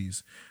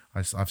cities.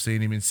 I've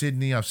seen him in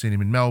Sydney. I've seen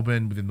him in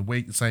Melbourne within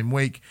the same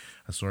week.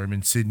 I saw him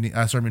in Sydney.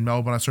 I saw him in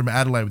Melbourne. I saw him in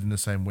Adelaide within the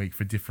same week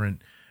for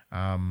different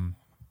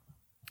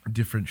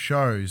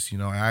shows.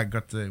 I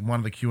got to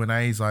one of the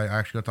Q&As. I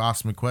actually got to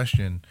ask him a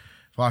question.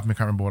 I can't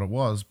remember what it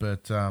was,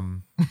 but I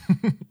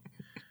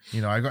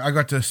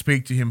got to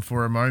speak to him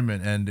for a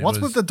moment. And what's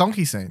with the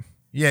donkey scene?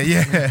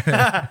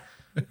 Yeah.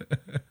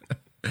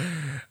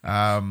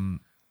 So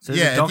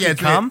the donkey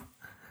come?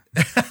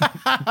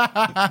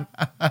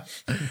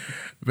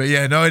 But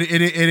yeah, no, it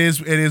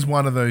is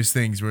one of those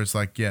things where it's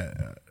like,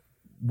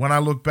 when I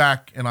look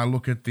back and I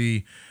look at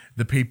the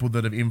people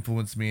that have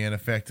influenced me and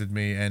affected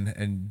me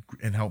and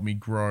helped me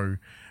grow,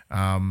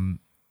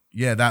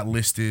 that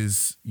list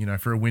is,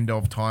 for a window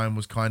of time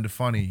was kind of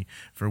funny.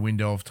 For a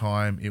window of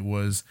time, it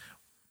was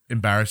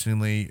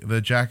embarrassingly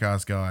the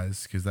Jackass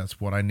guys, because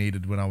that's what I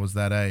needed when I was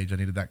that age. I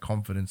needed that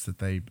confidence that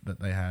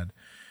they had.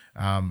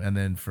 And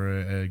then for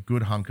a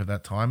good hunk of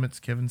that time, it's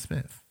Kevin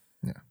Smith.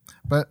 Yeah.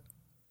 But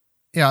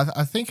yeah,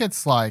 I think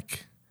it's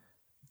like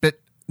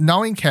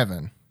knowing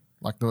Kevin,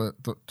 like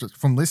just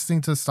from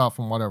listening to stuff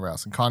and whatever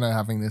else, and kind of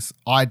having this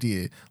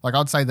idea, like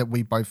I'd say that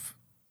we both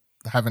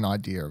have an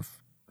idea of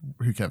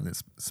who Kevin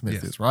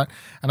Smith is, right?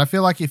 And I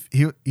feel like if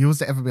he was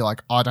to ever be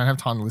like, I don't have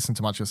time to listen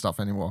to much of your stuff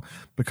anymore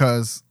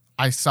because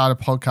I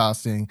started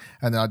podcasting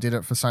and then I did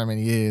it for so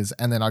many years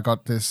and then I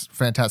got this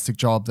fantastic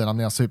job that I'm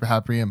now super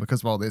happy in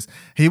because of all this,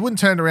 he wouldn't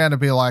turn around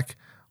and be like,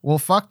 well,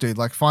 fuck, dude,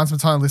 like find some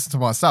time to listen to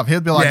my stuff.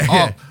 He'd be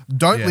like,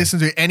 don't listen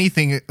to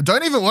anything.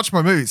 Don't even watch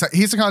my movies. Like,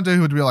 he's the kind of dude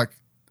who would be like,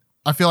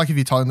 I feel like if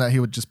you told him that, he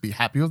would just be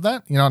happy with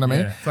that. You know what I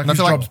mean? It's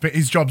like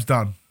his job's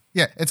done.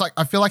 Yeah, it's like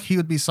I feel like he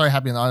would be so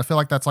happy, and I feel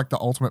like that's like the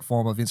ultimate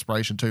form of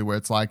inspiration too, where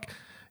it's like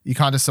you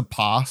kind of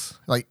surpass,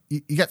 like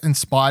you get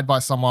inspired by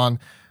someone.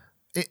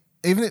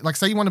 Even like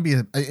say you want to be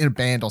in a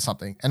band or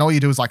something, and all you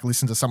do is like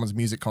listen to someone's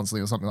music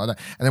constantly or something like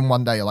that, and then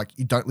one day you're like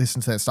you don't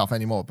listen to their stuff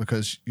anymore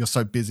because you're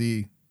so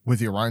busy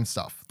with your own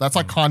stuff. That's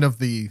like kind of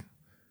the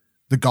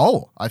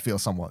goal. I feel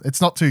somewhat.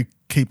 It's not to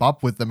keep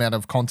up with the amount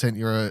of content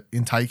you're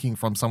intaking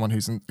from someone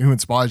who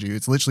inspires you.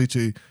 It's literally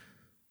to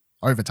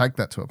overtake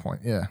that to a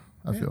point. Yeah,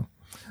 I feel.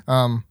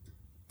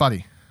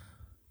 Buddy.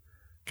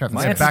 Kevin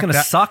My Smith. answer's going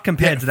to suck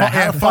compared to that.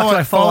 How the fuck do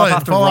I follow up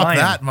after Ryan?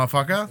 That,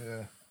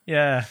 motherfucker.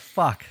 Yeah,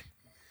 fuck.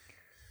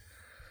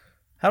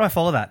 How do I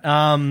follow that?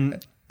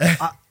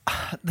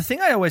 The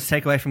thing I always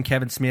take away from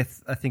Kevin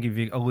Smith, I think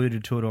you've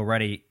alluded to it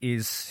already,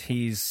 is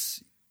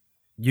his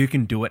you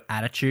can do it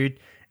attitude.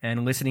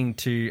 And listening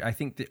to, I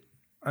think the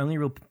only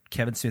real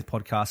Kevin Smith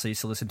podcast I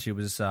used to listen to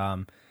was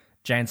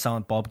Jay and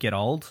Silent Bob Get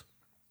Old.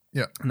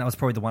 Yeah. And that was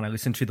probably the one I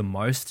listened to the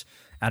most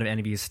out of any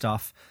of his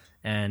stuff.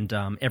 And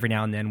every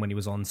now and then when he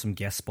was on some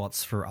guest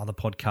spots for other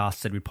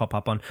podcasts that would pop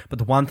up on. But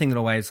the one thing that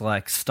always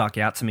like stuck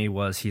out to me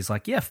was he's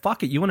like, yeah,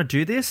 fuck it. You want to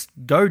do this?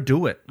 Go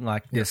do it.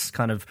 Like this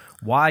kind of,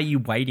 why are you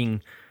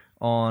waiting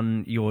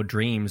on your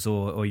dreams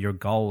or your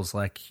goals?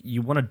 Like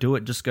you want to do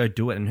it, just go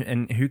do it.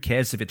 And who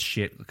cares if it's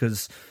shit?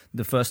 Because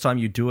the first time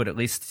you do it, at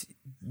least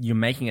you're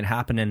making it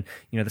happen. And,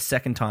 you know, the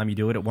second time you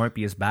do it, it won't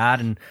be as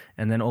bad. And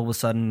then all of a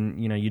sudden,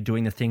 you know, you're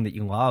doing the thing that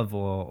you love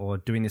or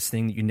doing this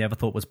thing that you never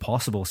thought was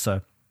possible.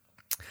 So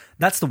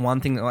that's the one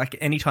thing that, like,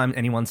 anytime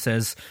anyone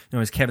says, you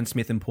know, is Kevin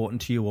Smith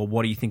important to you, or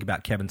what do you think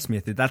about Kevin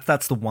Smith?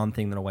 That's the one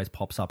thing that always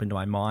pops up into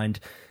my mind.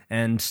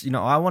 And, you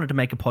know, I wanted to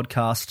make a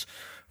podcast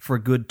for a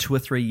good 2 or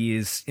 3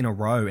 years in a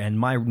row, and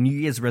my New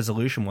Year's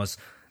resolution was,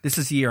 this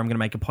is the year I'm going to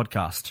make a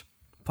podcast.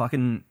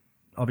 Fucking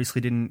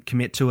obviously didn't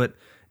commit to it,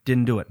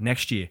 didn't do it.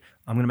 Next year,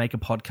 I'm going to make a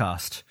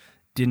podcast.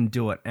 Didn't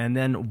do it. And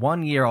then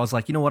 1 year I was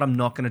like, you know what, I'm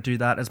not going to do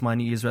that as my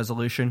New Year's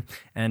resolution.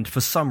 And for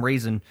some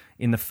reason,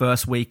 in the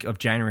first week of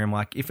January, I'm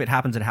like, if it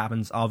happens, it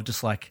happens. I'll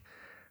just like,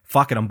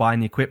 fuck it, I'm buying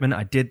the equipment.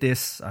 I did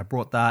this, I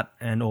brought that,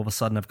 and all of a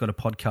sudden I've got a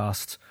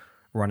podcast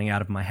running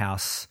out of my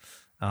house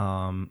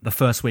the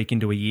first week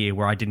into a year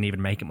where I didn't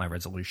even make it my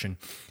resolution.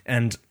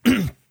 And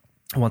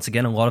once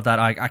again, a lot of that,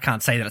 I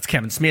can't say that it's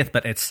Kevin Smith,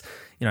 but it's,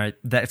 you know,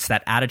 that's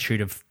that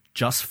attitude of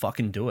just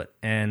fucking do it.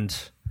 And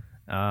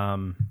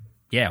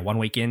yeah, 1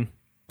 week in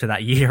to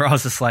that year, I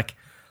was just like,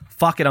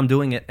 fuck it, I'm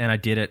doing it, and I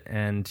did it.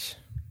 And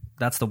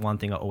that's the one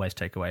thing I always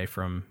take away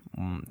from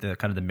the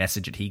kind of the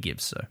message that he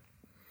gives. So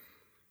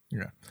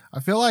yeah, I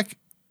feel like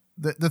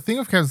the thing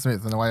with Kevin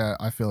Smith and the way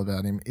I feel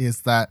about him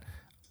is that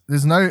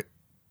there's no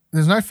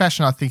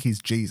fashion I think he's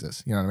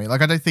Jesus. You know what I mean?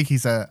 Like I don't think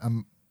he's a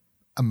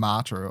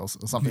martyr or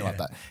something like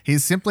that.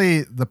 He's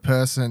simply the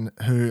person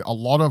who a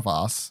lot of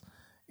us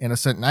in a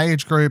certain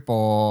age group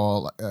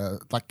or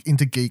like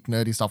into geek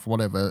nerdy stuff or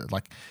whatever,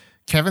 like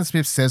Kevin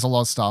Smith says a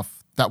lot of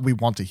stuff that we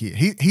want to hear.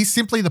 He's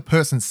simply the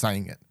person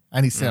saying it,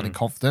 and he's sounding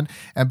confident.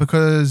 And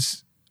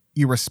because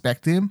you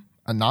respect him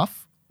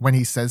enough, when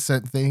he says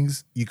certain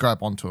things, you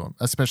grab onto him,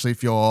 especially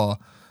if you're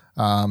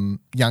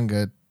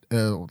younger,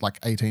 like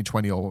 18,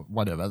 20 or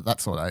whatever,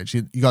 that sort of age.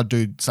 You got a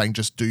dude saying,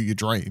 just do your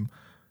dream.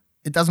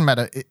 It doesn't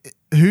matter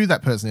who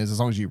that person is, as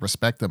long as you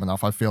respect them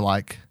enough. I feel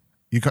like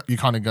you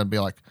kind of going to be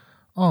like,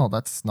 oh,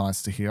 that's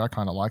nice to hear. I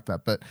kind of like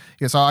that. But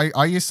yeah, so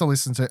I used to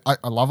listen to, I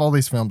love all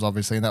these films,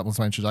 obviously, and that was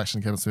my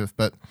introduction to Kevin Smith.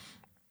 But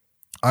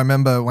I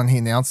remember when he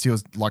announced he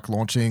was like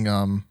launching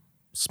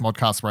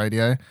Smodcast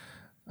Radio.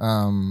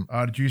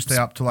 Did you stay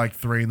up to like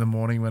 3 a.m.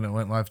 when it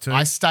went live too?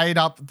 I stayed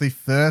up the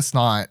first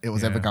night it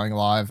was ever going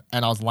live,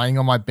 and I was laying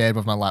on my bed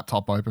with my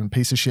laptop open,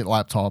 piece of shit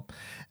laptop,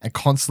 and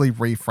constantly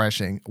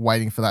refreshing,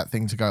 waiting for that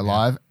thing to go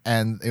live.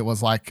 And it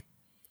was like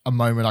a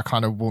moment I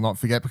kind of will not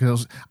forget,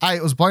 because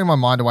it was blowing my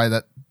mind away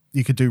that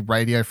you could do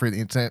radio through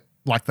the internet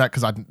like that,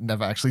 because I'd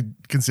never actually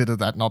considered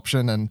that an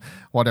option and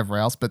whatever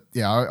else. But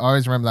yeah, I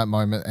always remember that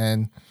moment.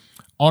 And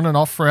on and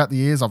off throughout the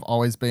years, I've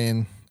always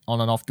been on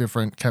and off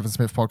different Kevin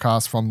Smith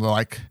podcasts, from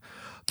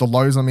the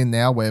lows I'm in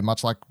now, where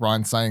much like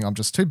Ryan's saying, I'm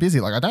just too busy.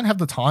 Like I don't have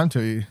the time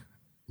to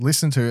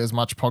listen to as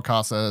much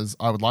podcasts as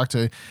I would like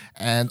to.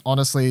 And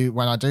honestly,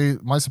 when I do,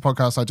 most of the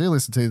podcasts I do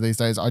listen to these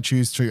days, I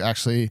choose to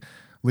actually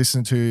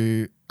listen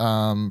to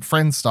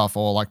friends stuff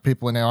or like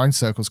people in our own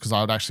circles, because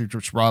I would actually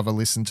just rather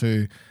listen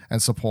to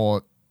and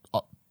support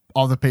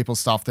other people's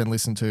stuff than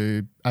listen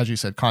to, as you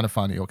said, Kind of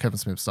Funny or Kevin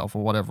Smith stuff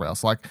or whatever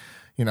else. Like,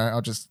 you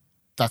know,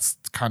 that's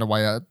the kind of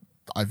way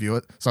I view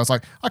it. So it's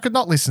like I could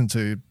not listen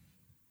to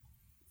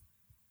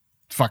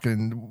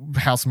fucking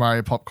House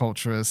Mario, Pop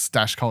Culture,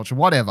 Dash Culture,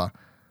 whatever,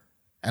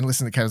 and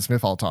listen to Kevin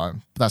Smith all the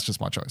time. But that's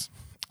just my choice.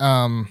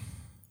 But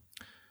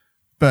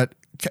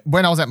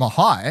when I was at my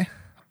high,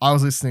 I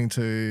was listening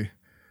to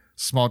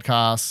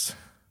Smodcast,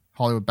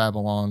 Hollywood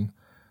Babylon,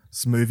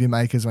 Movie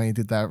Makers when he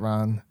did that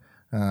run,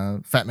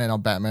 Fat Man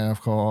on Batman,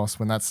 of course,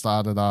 when that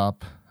started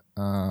up.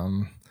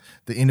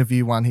 The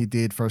interview one he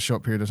did for a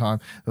short period of time.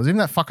 There was even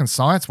that fucking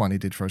science one he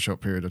did for a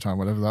short period of time,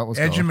 whatever that was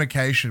called.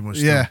 Edumacation was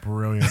still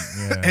brilliant.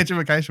 Yeah.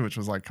 Edumacation, which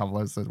was like a couple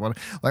of episodes.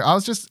 Like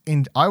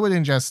I would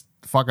ingest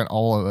fucking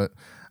all of it.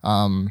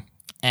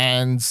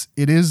 And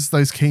it is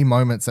those key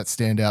moments that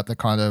stand out that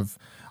kind of,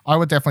 I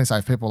would definitely say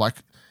if people like,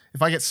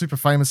 if I get super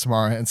famous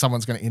tomorrow and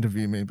someone's going to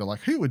interview me and be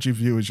like, who would you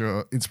view as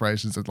your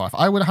inspirations in life?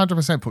 I would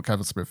 100% put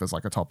Kevin Smith as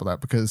like a top of that,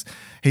 because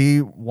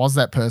he was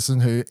that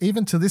person who,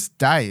 even to this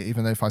day,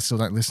 even if I still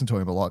don't listen to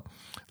him a lot,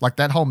 like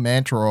that whole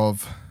mantra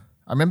of,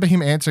 I remember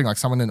him answering like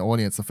someone in the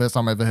audience, the first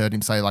time I ever heard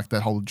him say like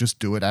that whole just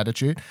do it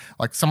attitude.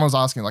 Like someone was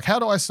asking like, how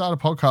do I start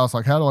a podcast?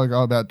 Like, how do I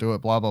go about do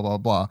it? Blah, blah, blah,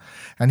 blah.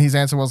 And his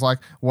answer was like,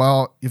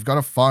 well, you've got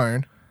a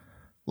phone.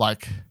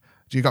 Like,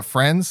 do you got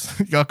friends?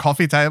 You got a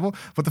coffee table?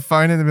 Put the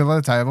phone in the middle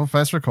of the table,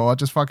 press record,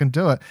 just fucking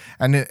do it.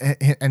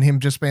 And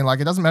him just being like,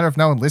 it doesn't matter if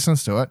no one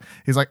listens to it.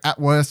 He's like, at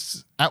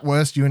worst,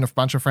 you and a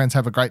bunch of friends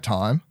have a great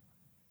time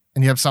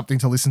and you have something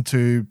to listen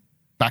to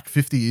back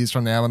 50 years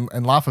from now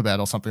and laugh about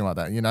or something like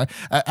that, you know?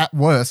 At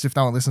worst, if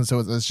no one listens to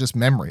it, it's just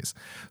memories.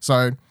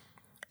 So,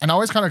 and I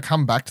always kind of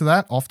come back to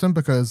that often,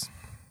 because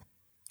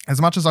as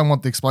much as I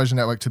want the Explosion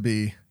Network to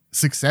be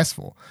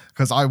successful,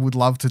 because I would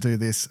love to do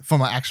this for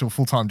my actual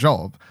full-time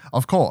job,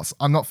 of course,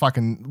 I'm not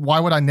fucking, why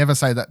would I never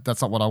say that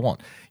that's not what I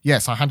want?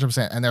 Yes,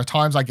 100%. And there are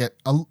times I get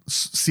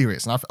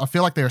serious, and I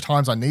feel like there are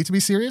times I need to be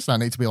serious, and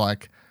I need to be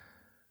like,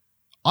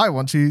 I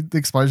want the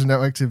Explosion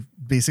Network to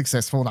be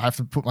successful, and I have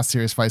to put my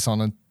serious face on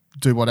and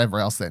do whatever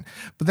else then.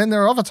 But then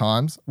there are other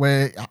times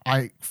where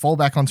I fall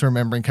back onto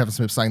remembering Kevin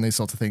Smith saying these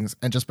sorts of things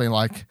and just being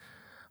like,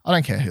 I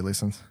don't care who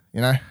listens, you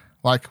know?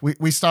 Like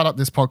we start up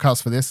this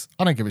podcast for this.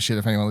 I don't give a shit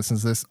if anyone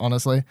listens to this,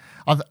 honestly.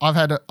 I've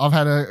had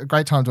a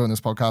great time doing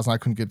this podcast, and I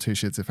couldn't give two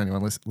shits if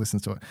anyone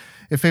listens to it.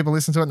 If people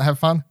listen to it and have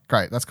fun,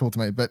 great, that's cool to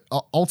me. But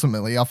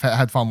ultimately, I've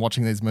had fun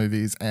watching these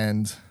movies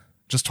and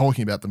just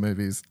talking about the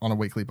movies on a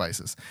weekly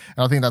basis.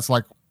 And I think that's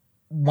like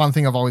one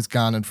thing I've always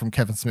garnered from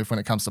Kevin Smith when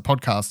it comes to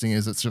podcasting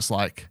is it's just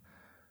like,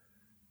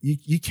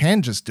 you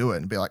can just do it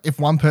and be like, if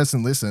one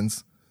person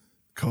listens,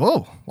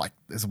 cool. Like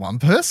there's one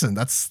person.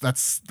 That's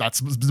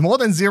more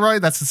than zero.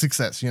 That's a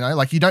success, you know?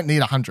 Like you don't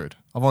need 100.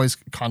 I've always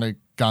kind of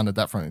garnered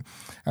that from him.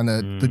 And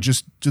the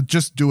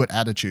just do it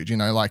attitude, you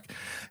know? Like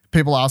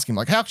people ask him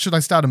like, how should I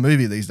start a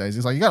movie these days?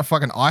 He's like, you got a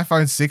fucking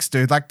iPhone 6,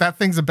 dude. Like that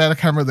thing's a better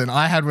camera than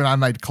I had when I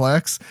made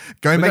Clerks.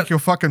 Go make your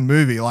fucking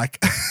movie.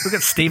 Like look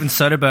at Steven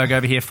Soderbergh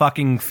over here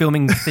fucking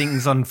filming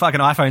things on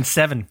fucking iPhone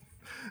 7.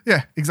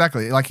 Yeah,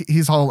 exactly. Like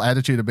his whole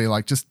attitude to be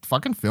like, just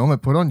fucking film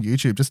it, put it on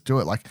YouTube, just do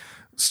it. Like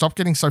stop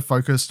getting so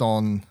focused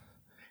on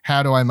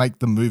how do I make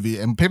the movie?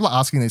 And people are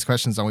asking these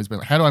questions always been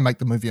like, how do I make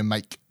the movie and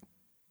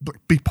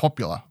be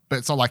popular? But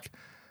it's not like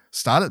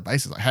start at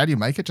basics. Like how do you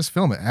make it? Just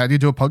film it. How do you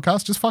do a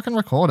podcast? Just fucking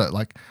record it.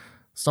 Like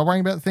stop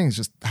worrying about things.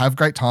 Just have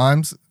great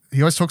times.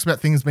 He always talks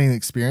about things being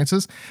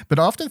experiences. But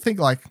I often think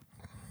like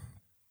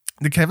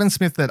the Kevin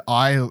Smith that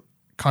I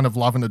kind of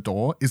love and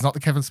adore is not the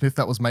Kevin Smith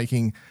that was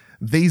making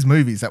these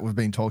movies that we've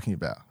been talking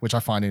about, which I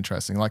find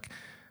interesting. Like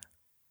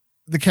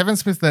the Kevin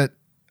Smith that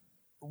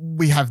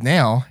we have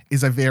now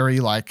is a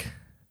very like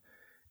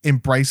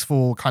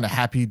embraceful kind of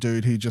happy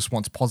dude who just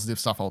wants positive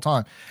stuff all the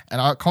time. And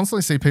I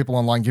constantly see people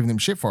online giving him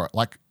shit for it.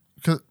 Like,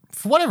 cause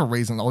for whatever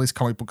reason, all these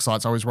comic book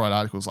sites always write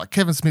articles like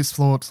Kevin Smith's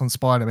thoughts on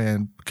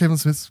Spider-Man, Kevin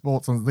Smith's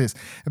thoughts on this.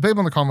 And people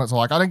in the comments are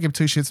like, I don't give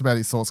two shits about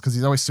his thoughts because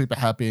he's always super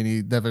happy and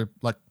he never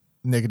like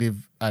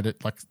negative at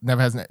it, like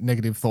never has a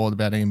negative thought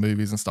about any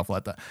movies and stuff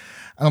like that.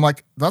 And I'm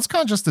like, that's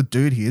kind of just the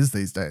dude he is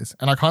these days.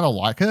 And I kind of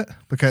like it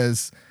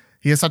because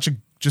he has such a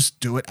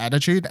just do it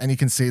attitude, and you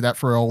can see that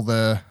for all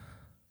the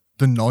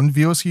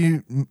non-viewers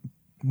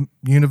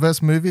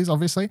universe movies,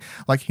 obviously.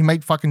 Like he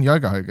made fucking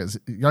yoga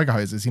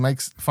hoses. He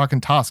makes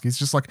fucking Tusk. He's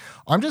just like,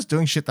 I'm just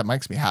doing shit that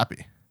makes me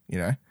happy, you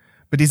know?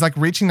 But he's like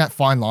reaching that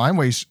fine line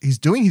where he's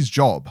doing his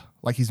job.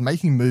 Like he's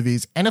making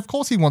movies, and of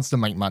course he wants to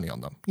make money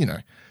on them, you know?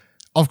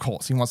 Of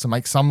course, he wants to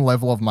make some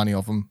level of money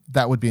off them.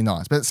 That would be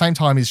nice. But at the same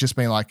time, he's just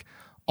being like,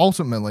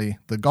 ultimately,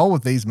 the goal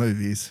with these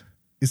movies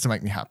is to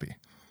make me happy.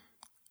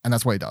 And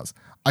that's what he does.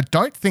 I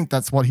don't think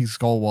that's what his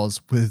goal was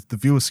with the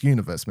View Askew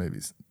Universe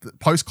movies.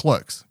 Post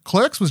Clerks.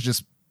 Clerks was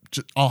just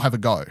I'll have a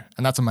go.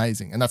 And that's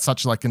amazing. And that's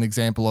such like an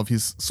example of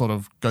his sort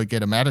of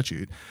go-get-em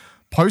attitude.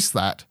 Post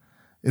that,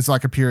 it's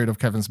like a period of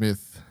Kevin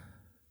Smith.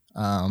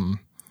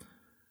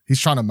 He's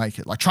trying to make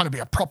it, like trying to be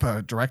a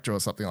proper director or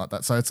something like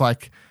that. So it's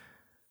like,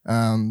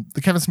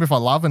 the Kevin Smith I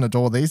love and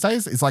adore these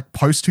days is like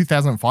post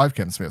 2005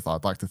 Kevin Smith,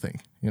 I'd like to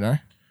think, you know?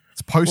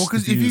 It's post. Well,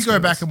 because if you go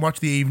back and watch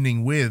the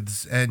Evening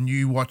Withs and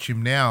you watch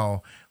him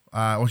now,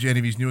 watch any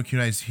of his newer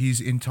Q&As, his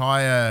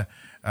entire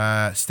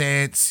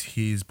stance,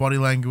 his body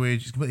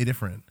language is completely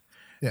different.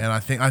 Yeah.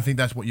 And I think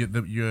that's what you're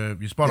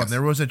spot on. Yes.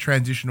 There was a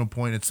transitional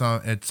point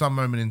at some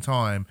moment in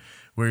time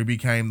where he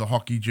became the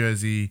hockey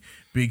jersey,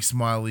 big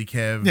smiley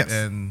Kev, Yes.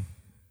 and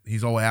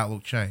his whole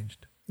outlook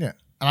changed. Yeah,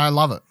 and I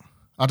love it.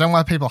 I don't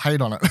like people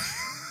hate on it.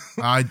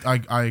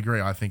 I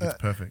agree. I think it's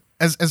perfect.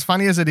 As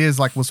funny as it is,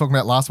 like we was talking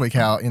about last week,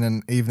 how in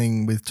an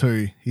evening with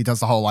two, he does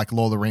the whole like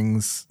Lord of the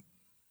Rings,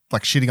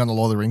 like shitting on the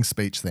Lord of the Rings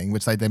speech thing,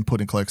 which they then put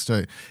in Clerks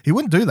 2. He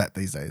wouldn't do that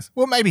these days.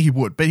 Well, maybe he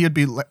would, but he'd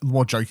be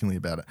more jokingly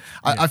about it.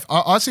 I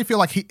honestly feel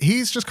like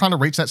he's just kind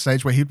of reached that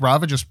stage where he'd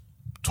rather just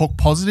talk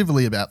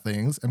positively about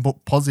things and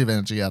put positive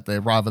energy out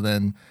there rather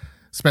than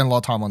spend a lot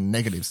of time on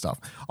negative stuff.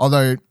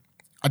 Although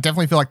I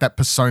definitely feel like that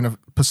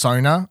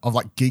persona of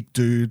like geek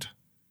dude,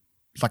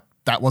 like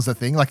that was the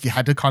thing. Like you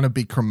had to kind of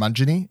be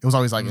curmudgeon-y. It was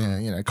always like,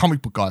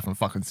 comic book guy from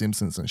fucking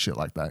Simpsons and shit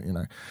like that,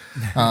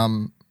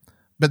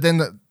 But then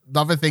the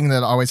other thing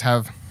that I always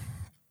have,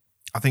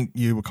 I think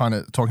you were kind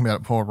of talking about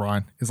it before,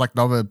 Ryan, is like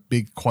the other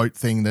big quote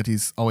thing that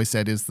he's always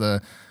said is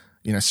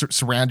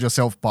surround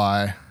yourself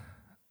by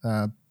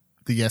the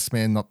yes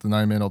men, not the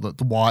no men, or the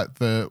why,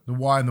 the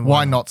why and the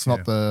why nots,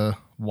 not the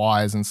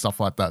whys and stuff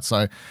like that.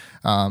 So,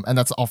 and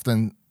that's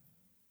often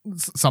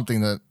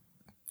something that,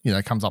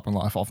 comes up in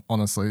life,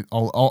 honestly,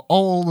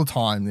 all the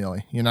time,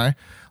 nearly,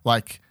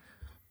 like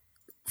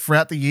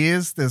throughout the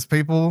years, there's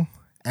people,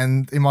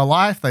 and in my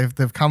life,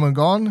 they've come and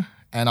gone,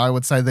 and I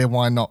would say they're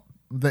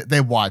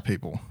why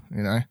people,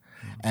 and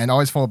I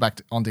always fall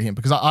back onto him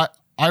because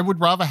I would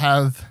rather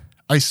have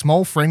a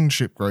small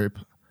friendship group,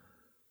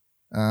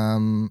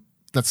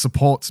 that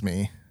supports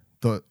me,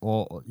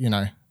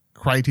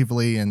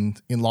 creatively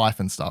and in life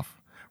and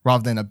stuff,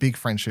 rather than a big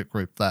friendship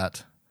group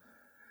that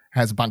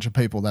has a bunch of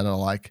people that are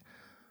like,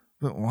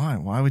 but why?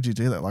 Why would you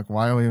do that? Like,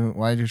 why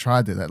did you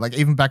try to do that? Like,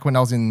 even back when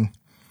I was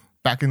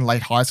back in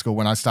late high school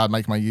when I started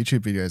making my YouTube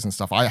videos and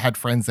stuff, I had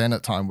friends then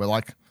at the time where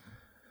like,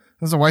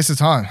 this is a waste of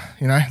time.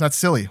 That's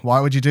silly.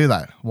 Why would you do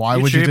that? Why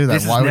would you do that?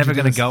 This is never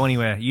going to go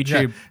anywhere.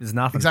 YouTube is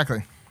nothing.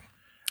 Exactly.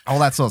 All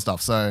that sort of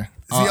stuff. So,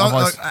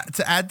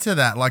 to add to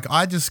that, like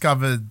I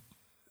discovered,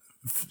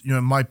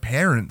 my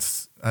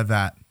parents are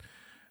that.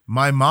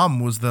 My mum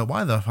was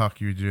why the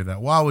fuck you do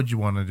that? Why would you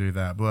want to do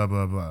that? Blah,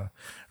 blah, blah.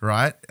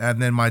 Right?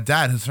 And then my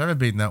dad has never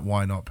been that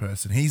why not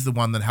person. He's the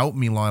one that helped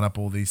me line up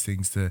all these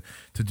things to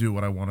do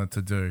what I wanted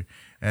to do.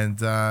 And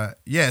so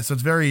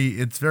it's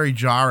very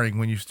jarring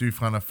when you do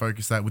kind of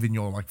focus that within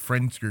your like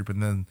friends group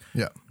and then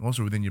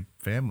also within your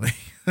family.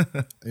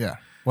 Yeah.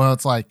 Well,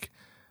 it's like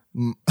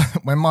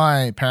when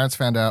my parents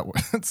found out,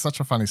 it's such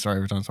a funny story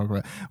every time I talk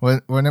about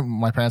it. When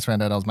my parents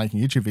found out I was making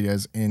YouTube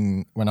videos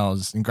when I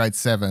was in grade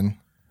 7,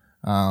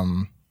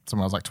 so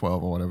when I was like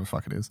 12 or whatever the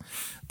fuck it is,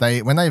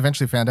 when they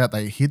eventually found out,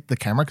 they hid the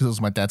camera because it was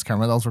my dad's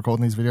camera that I was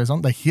recording these videos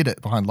on. They hid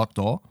it behind locked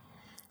door.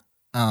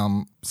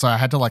 So I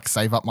had to like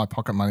save up my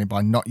pocket money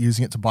by not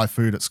using it to buy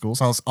food at school.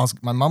 So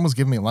my mum was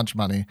giving me lunch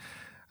money,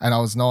 and I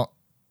was not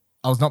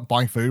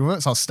buying food with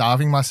it. So I was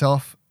starving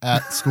myself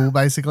at school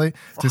basically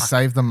to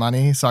save the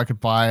money so I could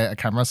buy a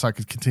camera so I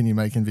could continue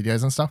making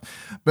videos and stuff.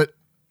 But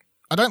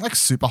I don't like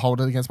super hold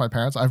it against my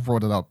parents. I've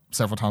brought it up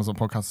several times on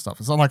podcasts and stuff.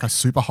 It's not like I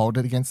super hold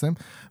it against them,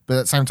 but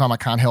at the same time, I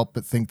can't help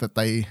but think that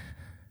they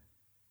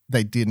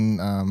didn't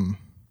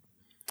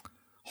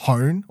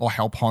hone or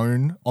help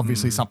hone,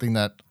 obviously something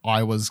that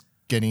I was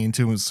getting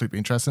into and was super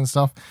interested in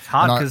stuff. It's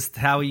hard because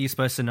how are you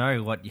supposed to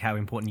know how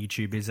important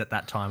YouTube is at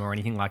that time or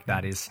anything like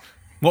that is?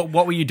 What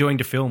were you doing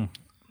to film?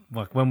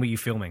 Like when were you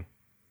filming?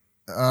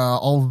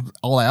 All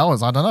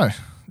hours. I don't know.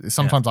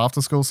 Sometimes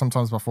after school,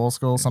 sometimes before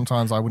school.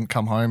 Sometimes I wouldn't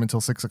come home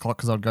until 6 o'clock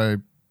because I'd go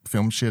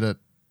film shit at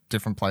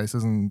different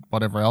places and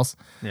whatever else.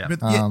 Yeah.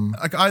 But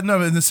like I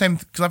know in the same,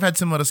 because I've had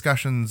similar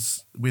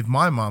discussions with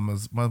my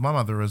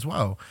mother as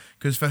well.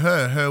 Because for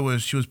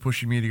she was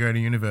pushing me to go to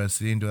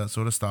university and do that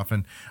sort of stuff,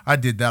 and I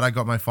did that. I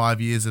got my 5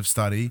 years of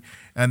study,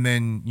 and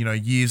then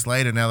years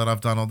later, now that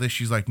I've done all this,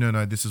 she's like,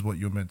 no, this is what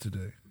you're meant to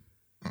do.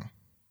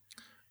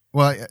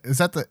 Well, is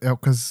that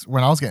because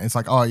when I was getting, it's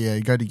like, oh yeah,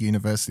 you go to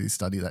university to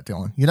study that,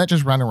 Dylan. You don't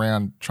just run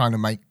around trying to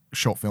make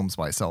short films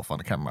by yourself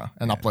on a camera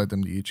and upload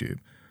them to YouTube.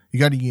 You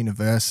go to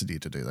university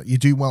to do that. You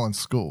do well in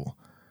school,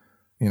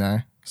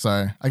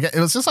 So I get it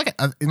was just like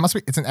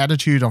it's an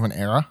attitude of an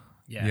era.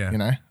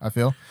 Yeah. I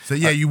feel. So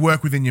you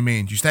work within your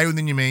means. You stay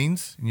within your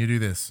means, and you do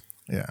this.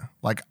 Yeah,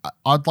 like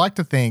I'd like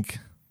to think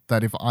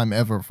that if I'm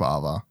ever a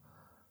father,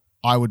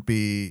 I would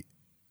be.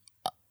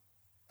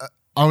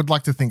 I would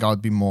like to think I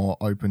would be more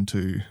open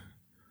to,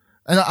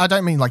 and I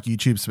don't mean like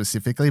YouTube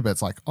specifically, but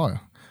it's like, oh,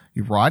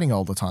 you're writing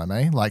all the time,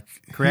 eh? Like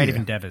creative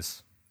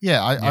endeavors.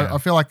 Yeah, I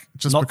feel like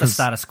just not because the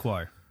status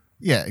quo.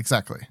 Yeah,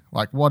 exactly.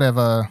 Like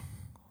whatever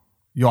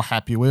you're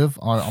happy with,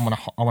 I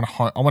want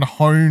to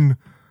hone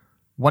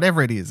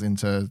whatever it is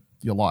into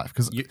your life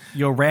because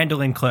you're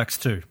Randall in Clerks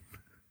too.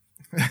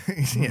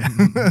 Yeah.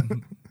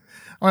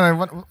 I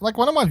don't know. Like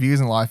one of my views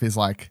in life is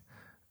like,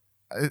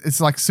 it's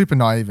like super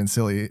naive and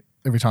silly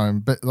every time,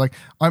 but like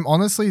I'm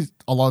honestly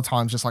a lot of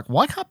times just like,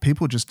 why can't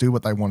people just do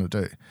what they want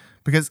to do?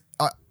 Because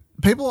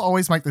people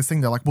always make this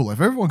thing. They're like, well, if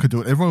everyone could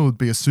do it, everyone would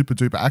be a super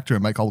duper actor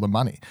and make all the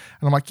money.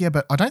 And I'm like, yeah,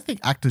 but I don't think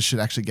actors should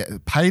actually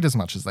get paid as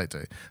much as they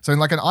do. So in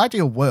like an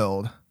ideal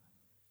world,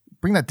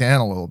 bring that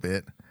down a little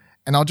bit.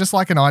 And I'll just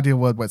like an ideal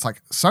world where it's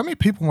like so many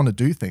people want to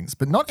do things,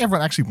 but not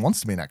everyone actually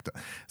wants to be an actor.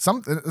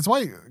 That's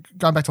why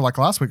going back to like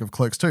last week of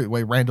Clerks 2,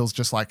 where Randall's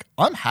just like,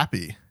 I'm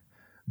happy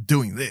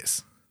doing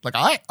this. Like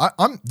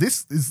I'm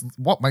this is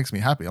what makes me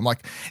happy. I'm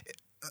like,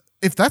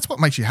 if that's what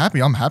makes you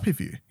happy, I'm happy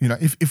for you. You know,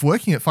 if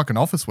working at fucking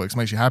Officeworks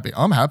makes you happy,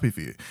 I'm happy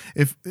for you.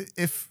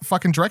 If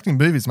fucking directing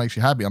movies makes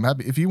you happy, I'm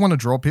happy. If you want to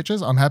draw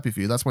pictures, I'm happy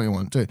for you. That's what you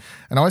want to do.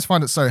 And I always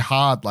find it so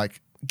hard,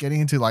 like getting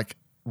into like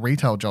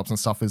retail jobs and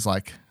stuff is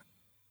like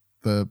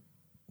the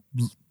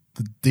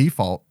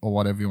default or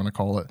whatever you want to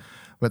call it.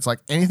 But it's like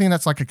anything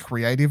that's like a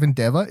creative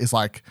endeavor is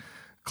like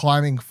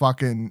climbing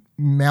fucking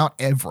Mount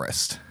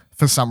Everest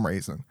for some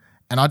reason.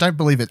 And I don't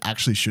believe it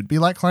actually should be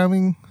like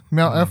climbing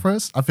Mount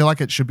Everest. I feel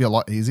like it should be a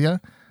lot easier,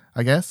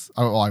 I guess.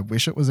 I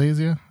wish it was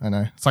easier. I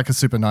know. It's like a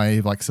super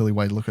naive, like silly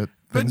way to look at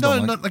But things. no,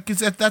 Like, not like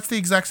that's the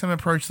exact same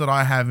approach that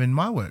I have in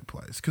my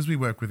workplace because we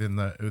work within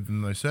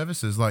those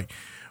services. Like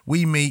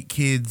we meet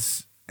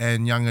kids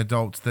and young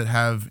adults that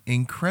have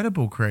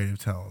incredible creative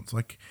talents,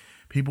 like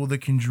people that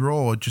can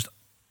draw just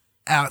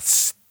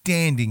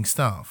outstanding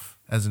stuff,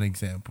 as an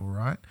example,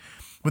 right?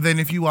 But then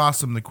if you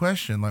ask them the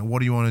question, like, what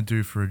do you want to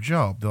do for a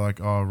job? They're like,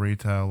 oh,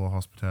 retail or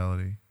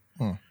hospitality.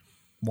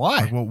 Why?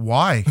 Like, well,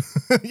 why?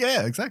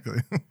 Yeah, exactly.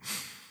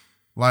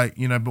 Like,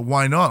 you know, but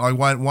why not?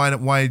 Like,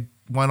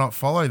 why not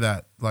follow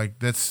that? Like,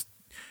 that's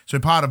so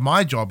part of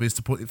my job is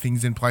to put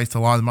things in place to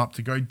line them up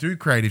to go do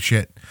creative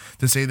shit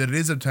to see that it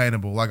is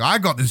obtainable. Like, I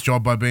got this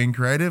job by being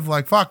creative.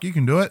 Like, fuck, you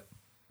can do it.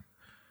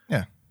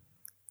 Yeah.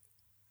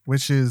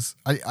 Which is,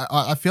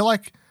 I feel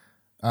like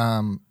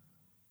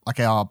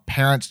our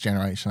parents'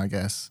 generation, I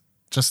guess,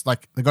 just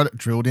like they got it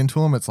drilled into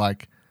them. It's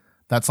like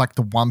that's like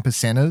the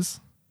 1%ers,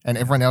 and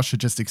everyone else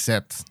should just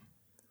accept.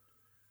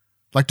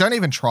 Like, don't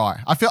even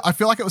try. I feel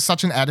like it was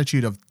such an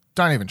attitude of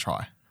don't even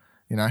try.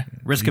 You know,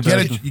 Risk You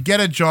aversion. get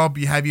a job.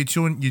 You have your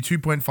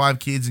 2.5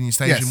 kids in your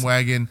station Yes.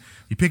 wagon.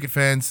 You picket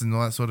fence and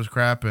all that sort of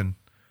crap. And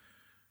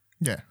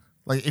yeah,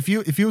 like if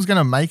you was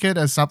gonna make it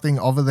as something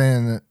other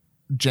than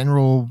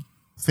general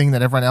thing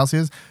that everyone else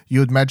is,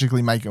 you would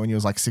magically make it when you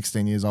was like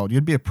 16 years old.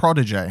 You'd be a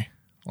protege.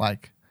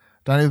 Like,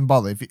 don't even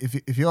bother.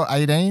 If you're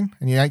 18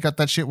 and you ain't got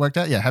that shit worked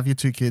out, yeah, have your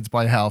 2 kids,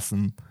 buy a house,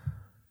 and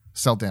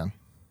sell down.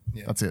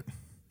 Yeah. That's it.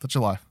 That's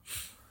your life.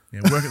 yeah,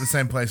 work at the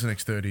same place for the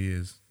next 30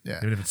 years. Yeah.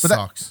 even if it But that-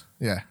 sucks.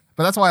 Yeah.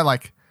 But that's why,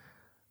 like,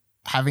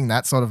 having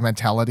that sort of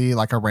mentality,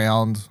 like,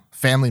 around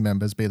family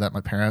members, be that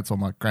my parents or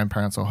my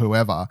grandparents or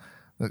whoever,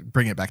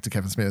 bring it back to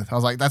Kevin Smith. I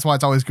was like, that's why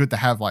it's always good to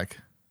have, like,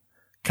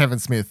 Kevin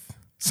Smith,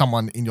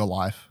 someone in your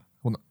life,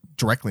 well, not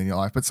directly in your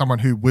life, but someone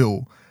who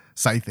will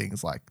say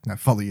things like, you know,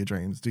 follow your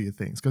dreams, do your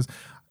things. Because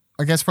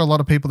I guess for a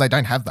lot of people, they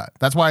don't have that.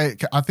 That's why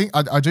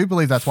I do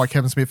believe that's why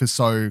Kevin Smith is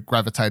so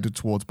gravitated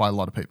towards by a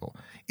lot of people,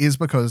 is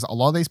because a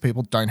lot of these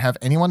people don't have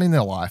anyone in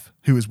their life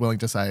who is willing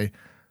to say,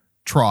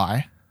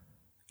 try,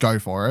 go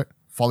for it,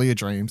 follow your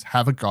dreams,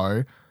 have a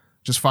go,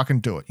 just fucking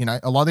do it. You know,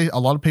 a lot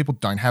of people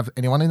don't have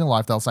anyone in their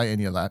life they'll say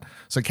any of that.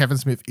 So Kevin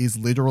Smith is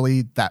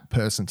literally that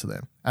person to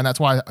them, and that's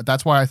why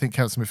I think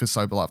Kevin Smith is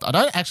so beloved. I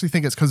don't actually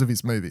think it's because of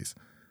his movies,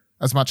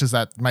 as much as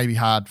that may be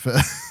hard for,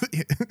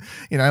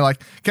 you know,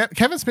 like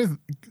Kevin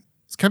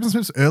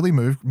Smith's early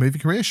movie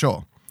career,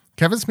 sure.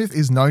 Kevin Smith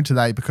is known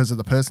today because of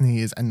the person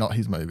he is and not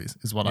his movies,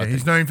 is what I think.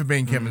 He's known for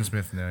being Kevin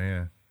Smith now.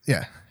 Yeah.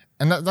 Yeah.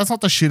 And that's not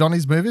the shit on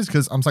his movies,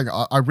 because I'm saying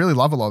I really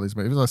love a lot of these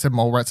movies. I said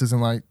Mallrats is in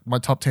like my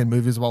top 10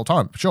 movies of all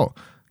time. Sure.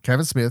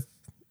 Kevin Smith,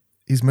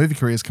 his movie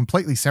career is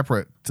completely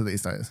separate to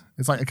these days.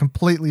 It's like a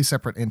completely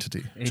separate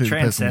entity. He to the person he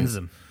transcends is.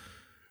 them.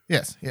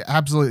 Yes, it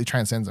absolutely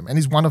transcends them. And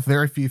he's one of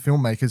very few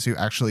filmmakers who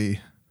actually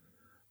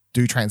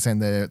do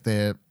transcend their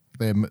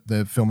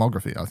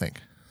filmography, I think.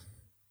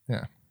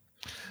 Yeah.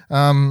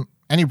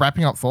 Any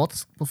wrapping up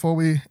thoughts before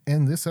we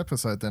end this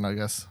episode then, I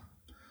guess?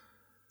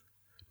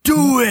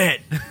 Do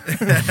it.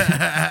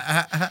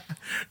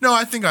 No,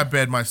 I think I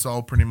bared my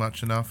soul pretty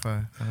much enough.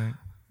 I think.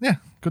 Yeah,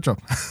 good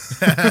job.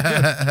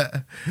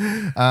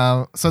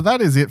 So that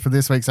is it for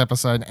this week's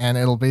episode, and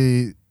it'll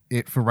be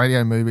it for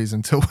radio movies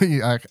until we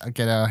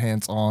get our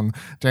hands on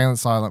Jay and the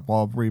Silent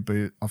Bob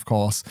reboot, of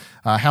course.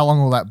 How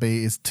long will that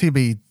be is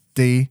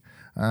TBD.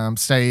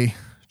 Stay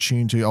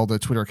tuned to all the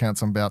Twitter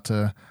accounts I'm about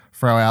to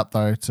throw out,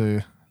 though,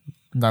 to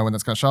know when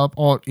that's going to show up,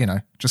 or, you know,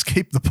 just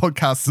keep the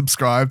podcast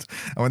subscribed,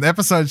 and when the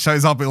episode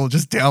shows up, it'll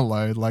just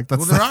download. Like,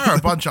 that's Well, there are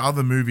a bunch of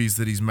other movies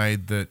that he's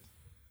made that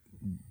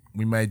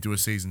we may do a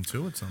season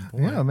 2 at some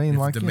point. Yeah, I mean, if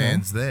like, the you know.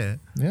 demand's there.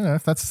 you know,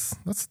 if that's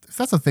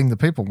a thing that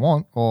people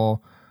want, or,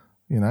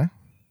 you know,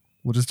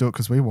 we'll just do it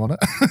because we want it.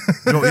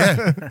 Oh,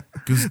 yeah.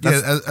 Because,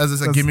 as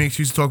I said, give me an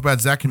excuse to talk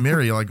about Zach and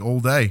Miri like all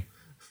day.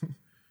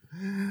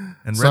 And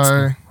Red So-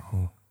 State.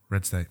 Oh,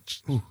 Red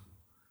State. Ooh.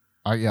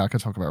 Yeah, I could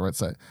talk about Red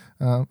State.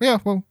 Yeah,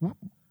 well,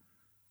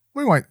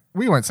 We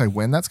won't say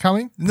when that's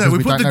coming. No, because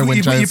we put don't know when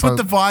you Jay and put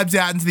the vibes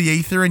out into the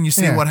ether and you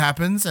see Yeah. what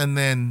happens, and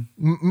then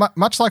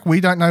much like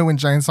we don't know when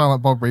Jay and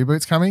Silent Bob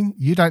reboot's coming,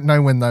 you don't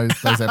know when those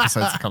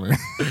episodes are coming.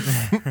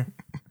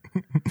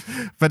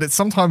 But it's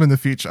sometime in the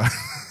future.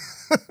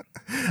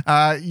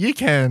 You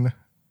can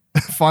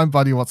find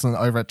Buddy Watson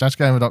over at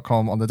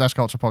dashgamer.com on the Dash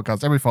Culture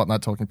podcast every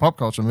fortnight talking pop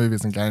culture,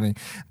 movies, and gaming.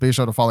 Be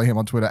sure to follow him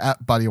on Twitter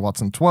at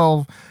BuddyWatson12.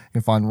 You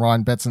can find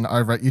Ryan Betson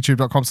over at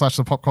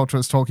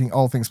youtube.com/thepopculturist talking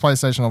all things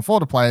PlayStation on 4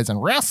 players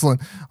and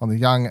wrestling on The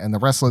Young and the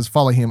Wrestlers.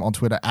 Follow him on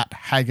Twitter at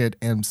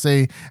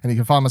HaggardMC. And you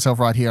can find myself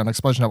right here on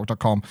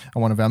ExplosionNetwork.com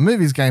and one of our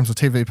movies, games, or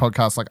TV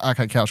podcasts like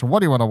Arcade Couch or What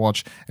Do You Want to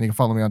Watch? And you can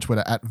follow me on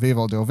Twitter at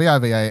Vivaldil,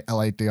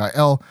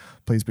 VIVALADIL.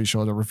 Please be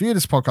sure to review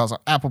this podcast on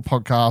Apple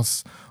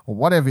Podcasts or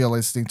whatever you're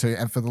listening to.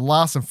 And for the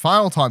last and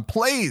final time,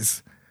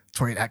 please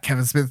tweet at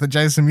Kevin Smith and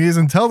Jason Mewes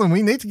and tell them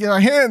we need to get our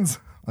hands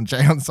on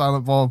Jay and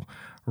Silent Bob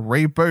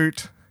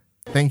reboot.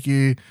 Thank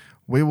you.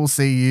 We will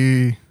see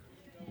you,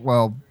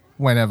 well,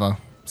 whenever,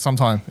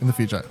 sometime in the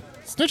future.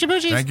 Snoochie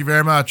boochies. thank you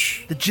very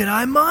much. The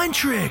Jedi mind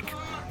trick.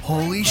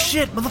 Holy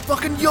shit,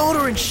 motherfucking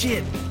Yoda and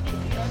shit.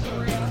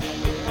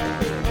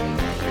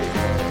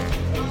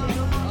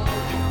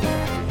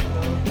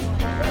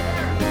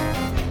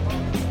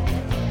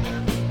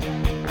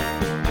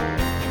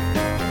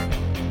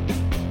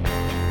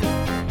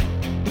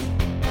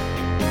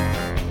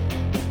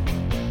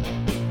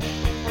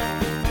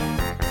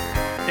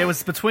 It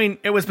was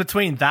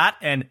between that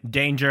and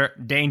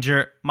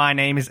danger. My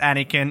name is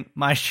Anakin.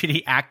 My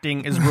shitty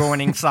acting is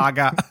ruining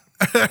Saga.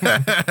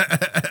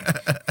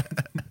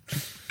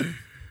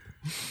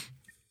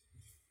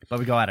 But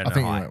we go at it. I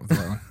think you went with the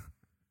right one.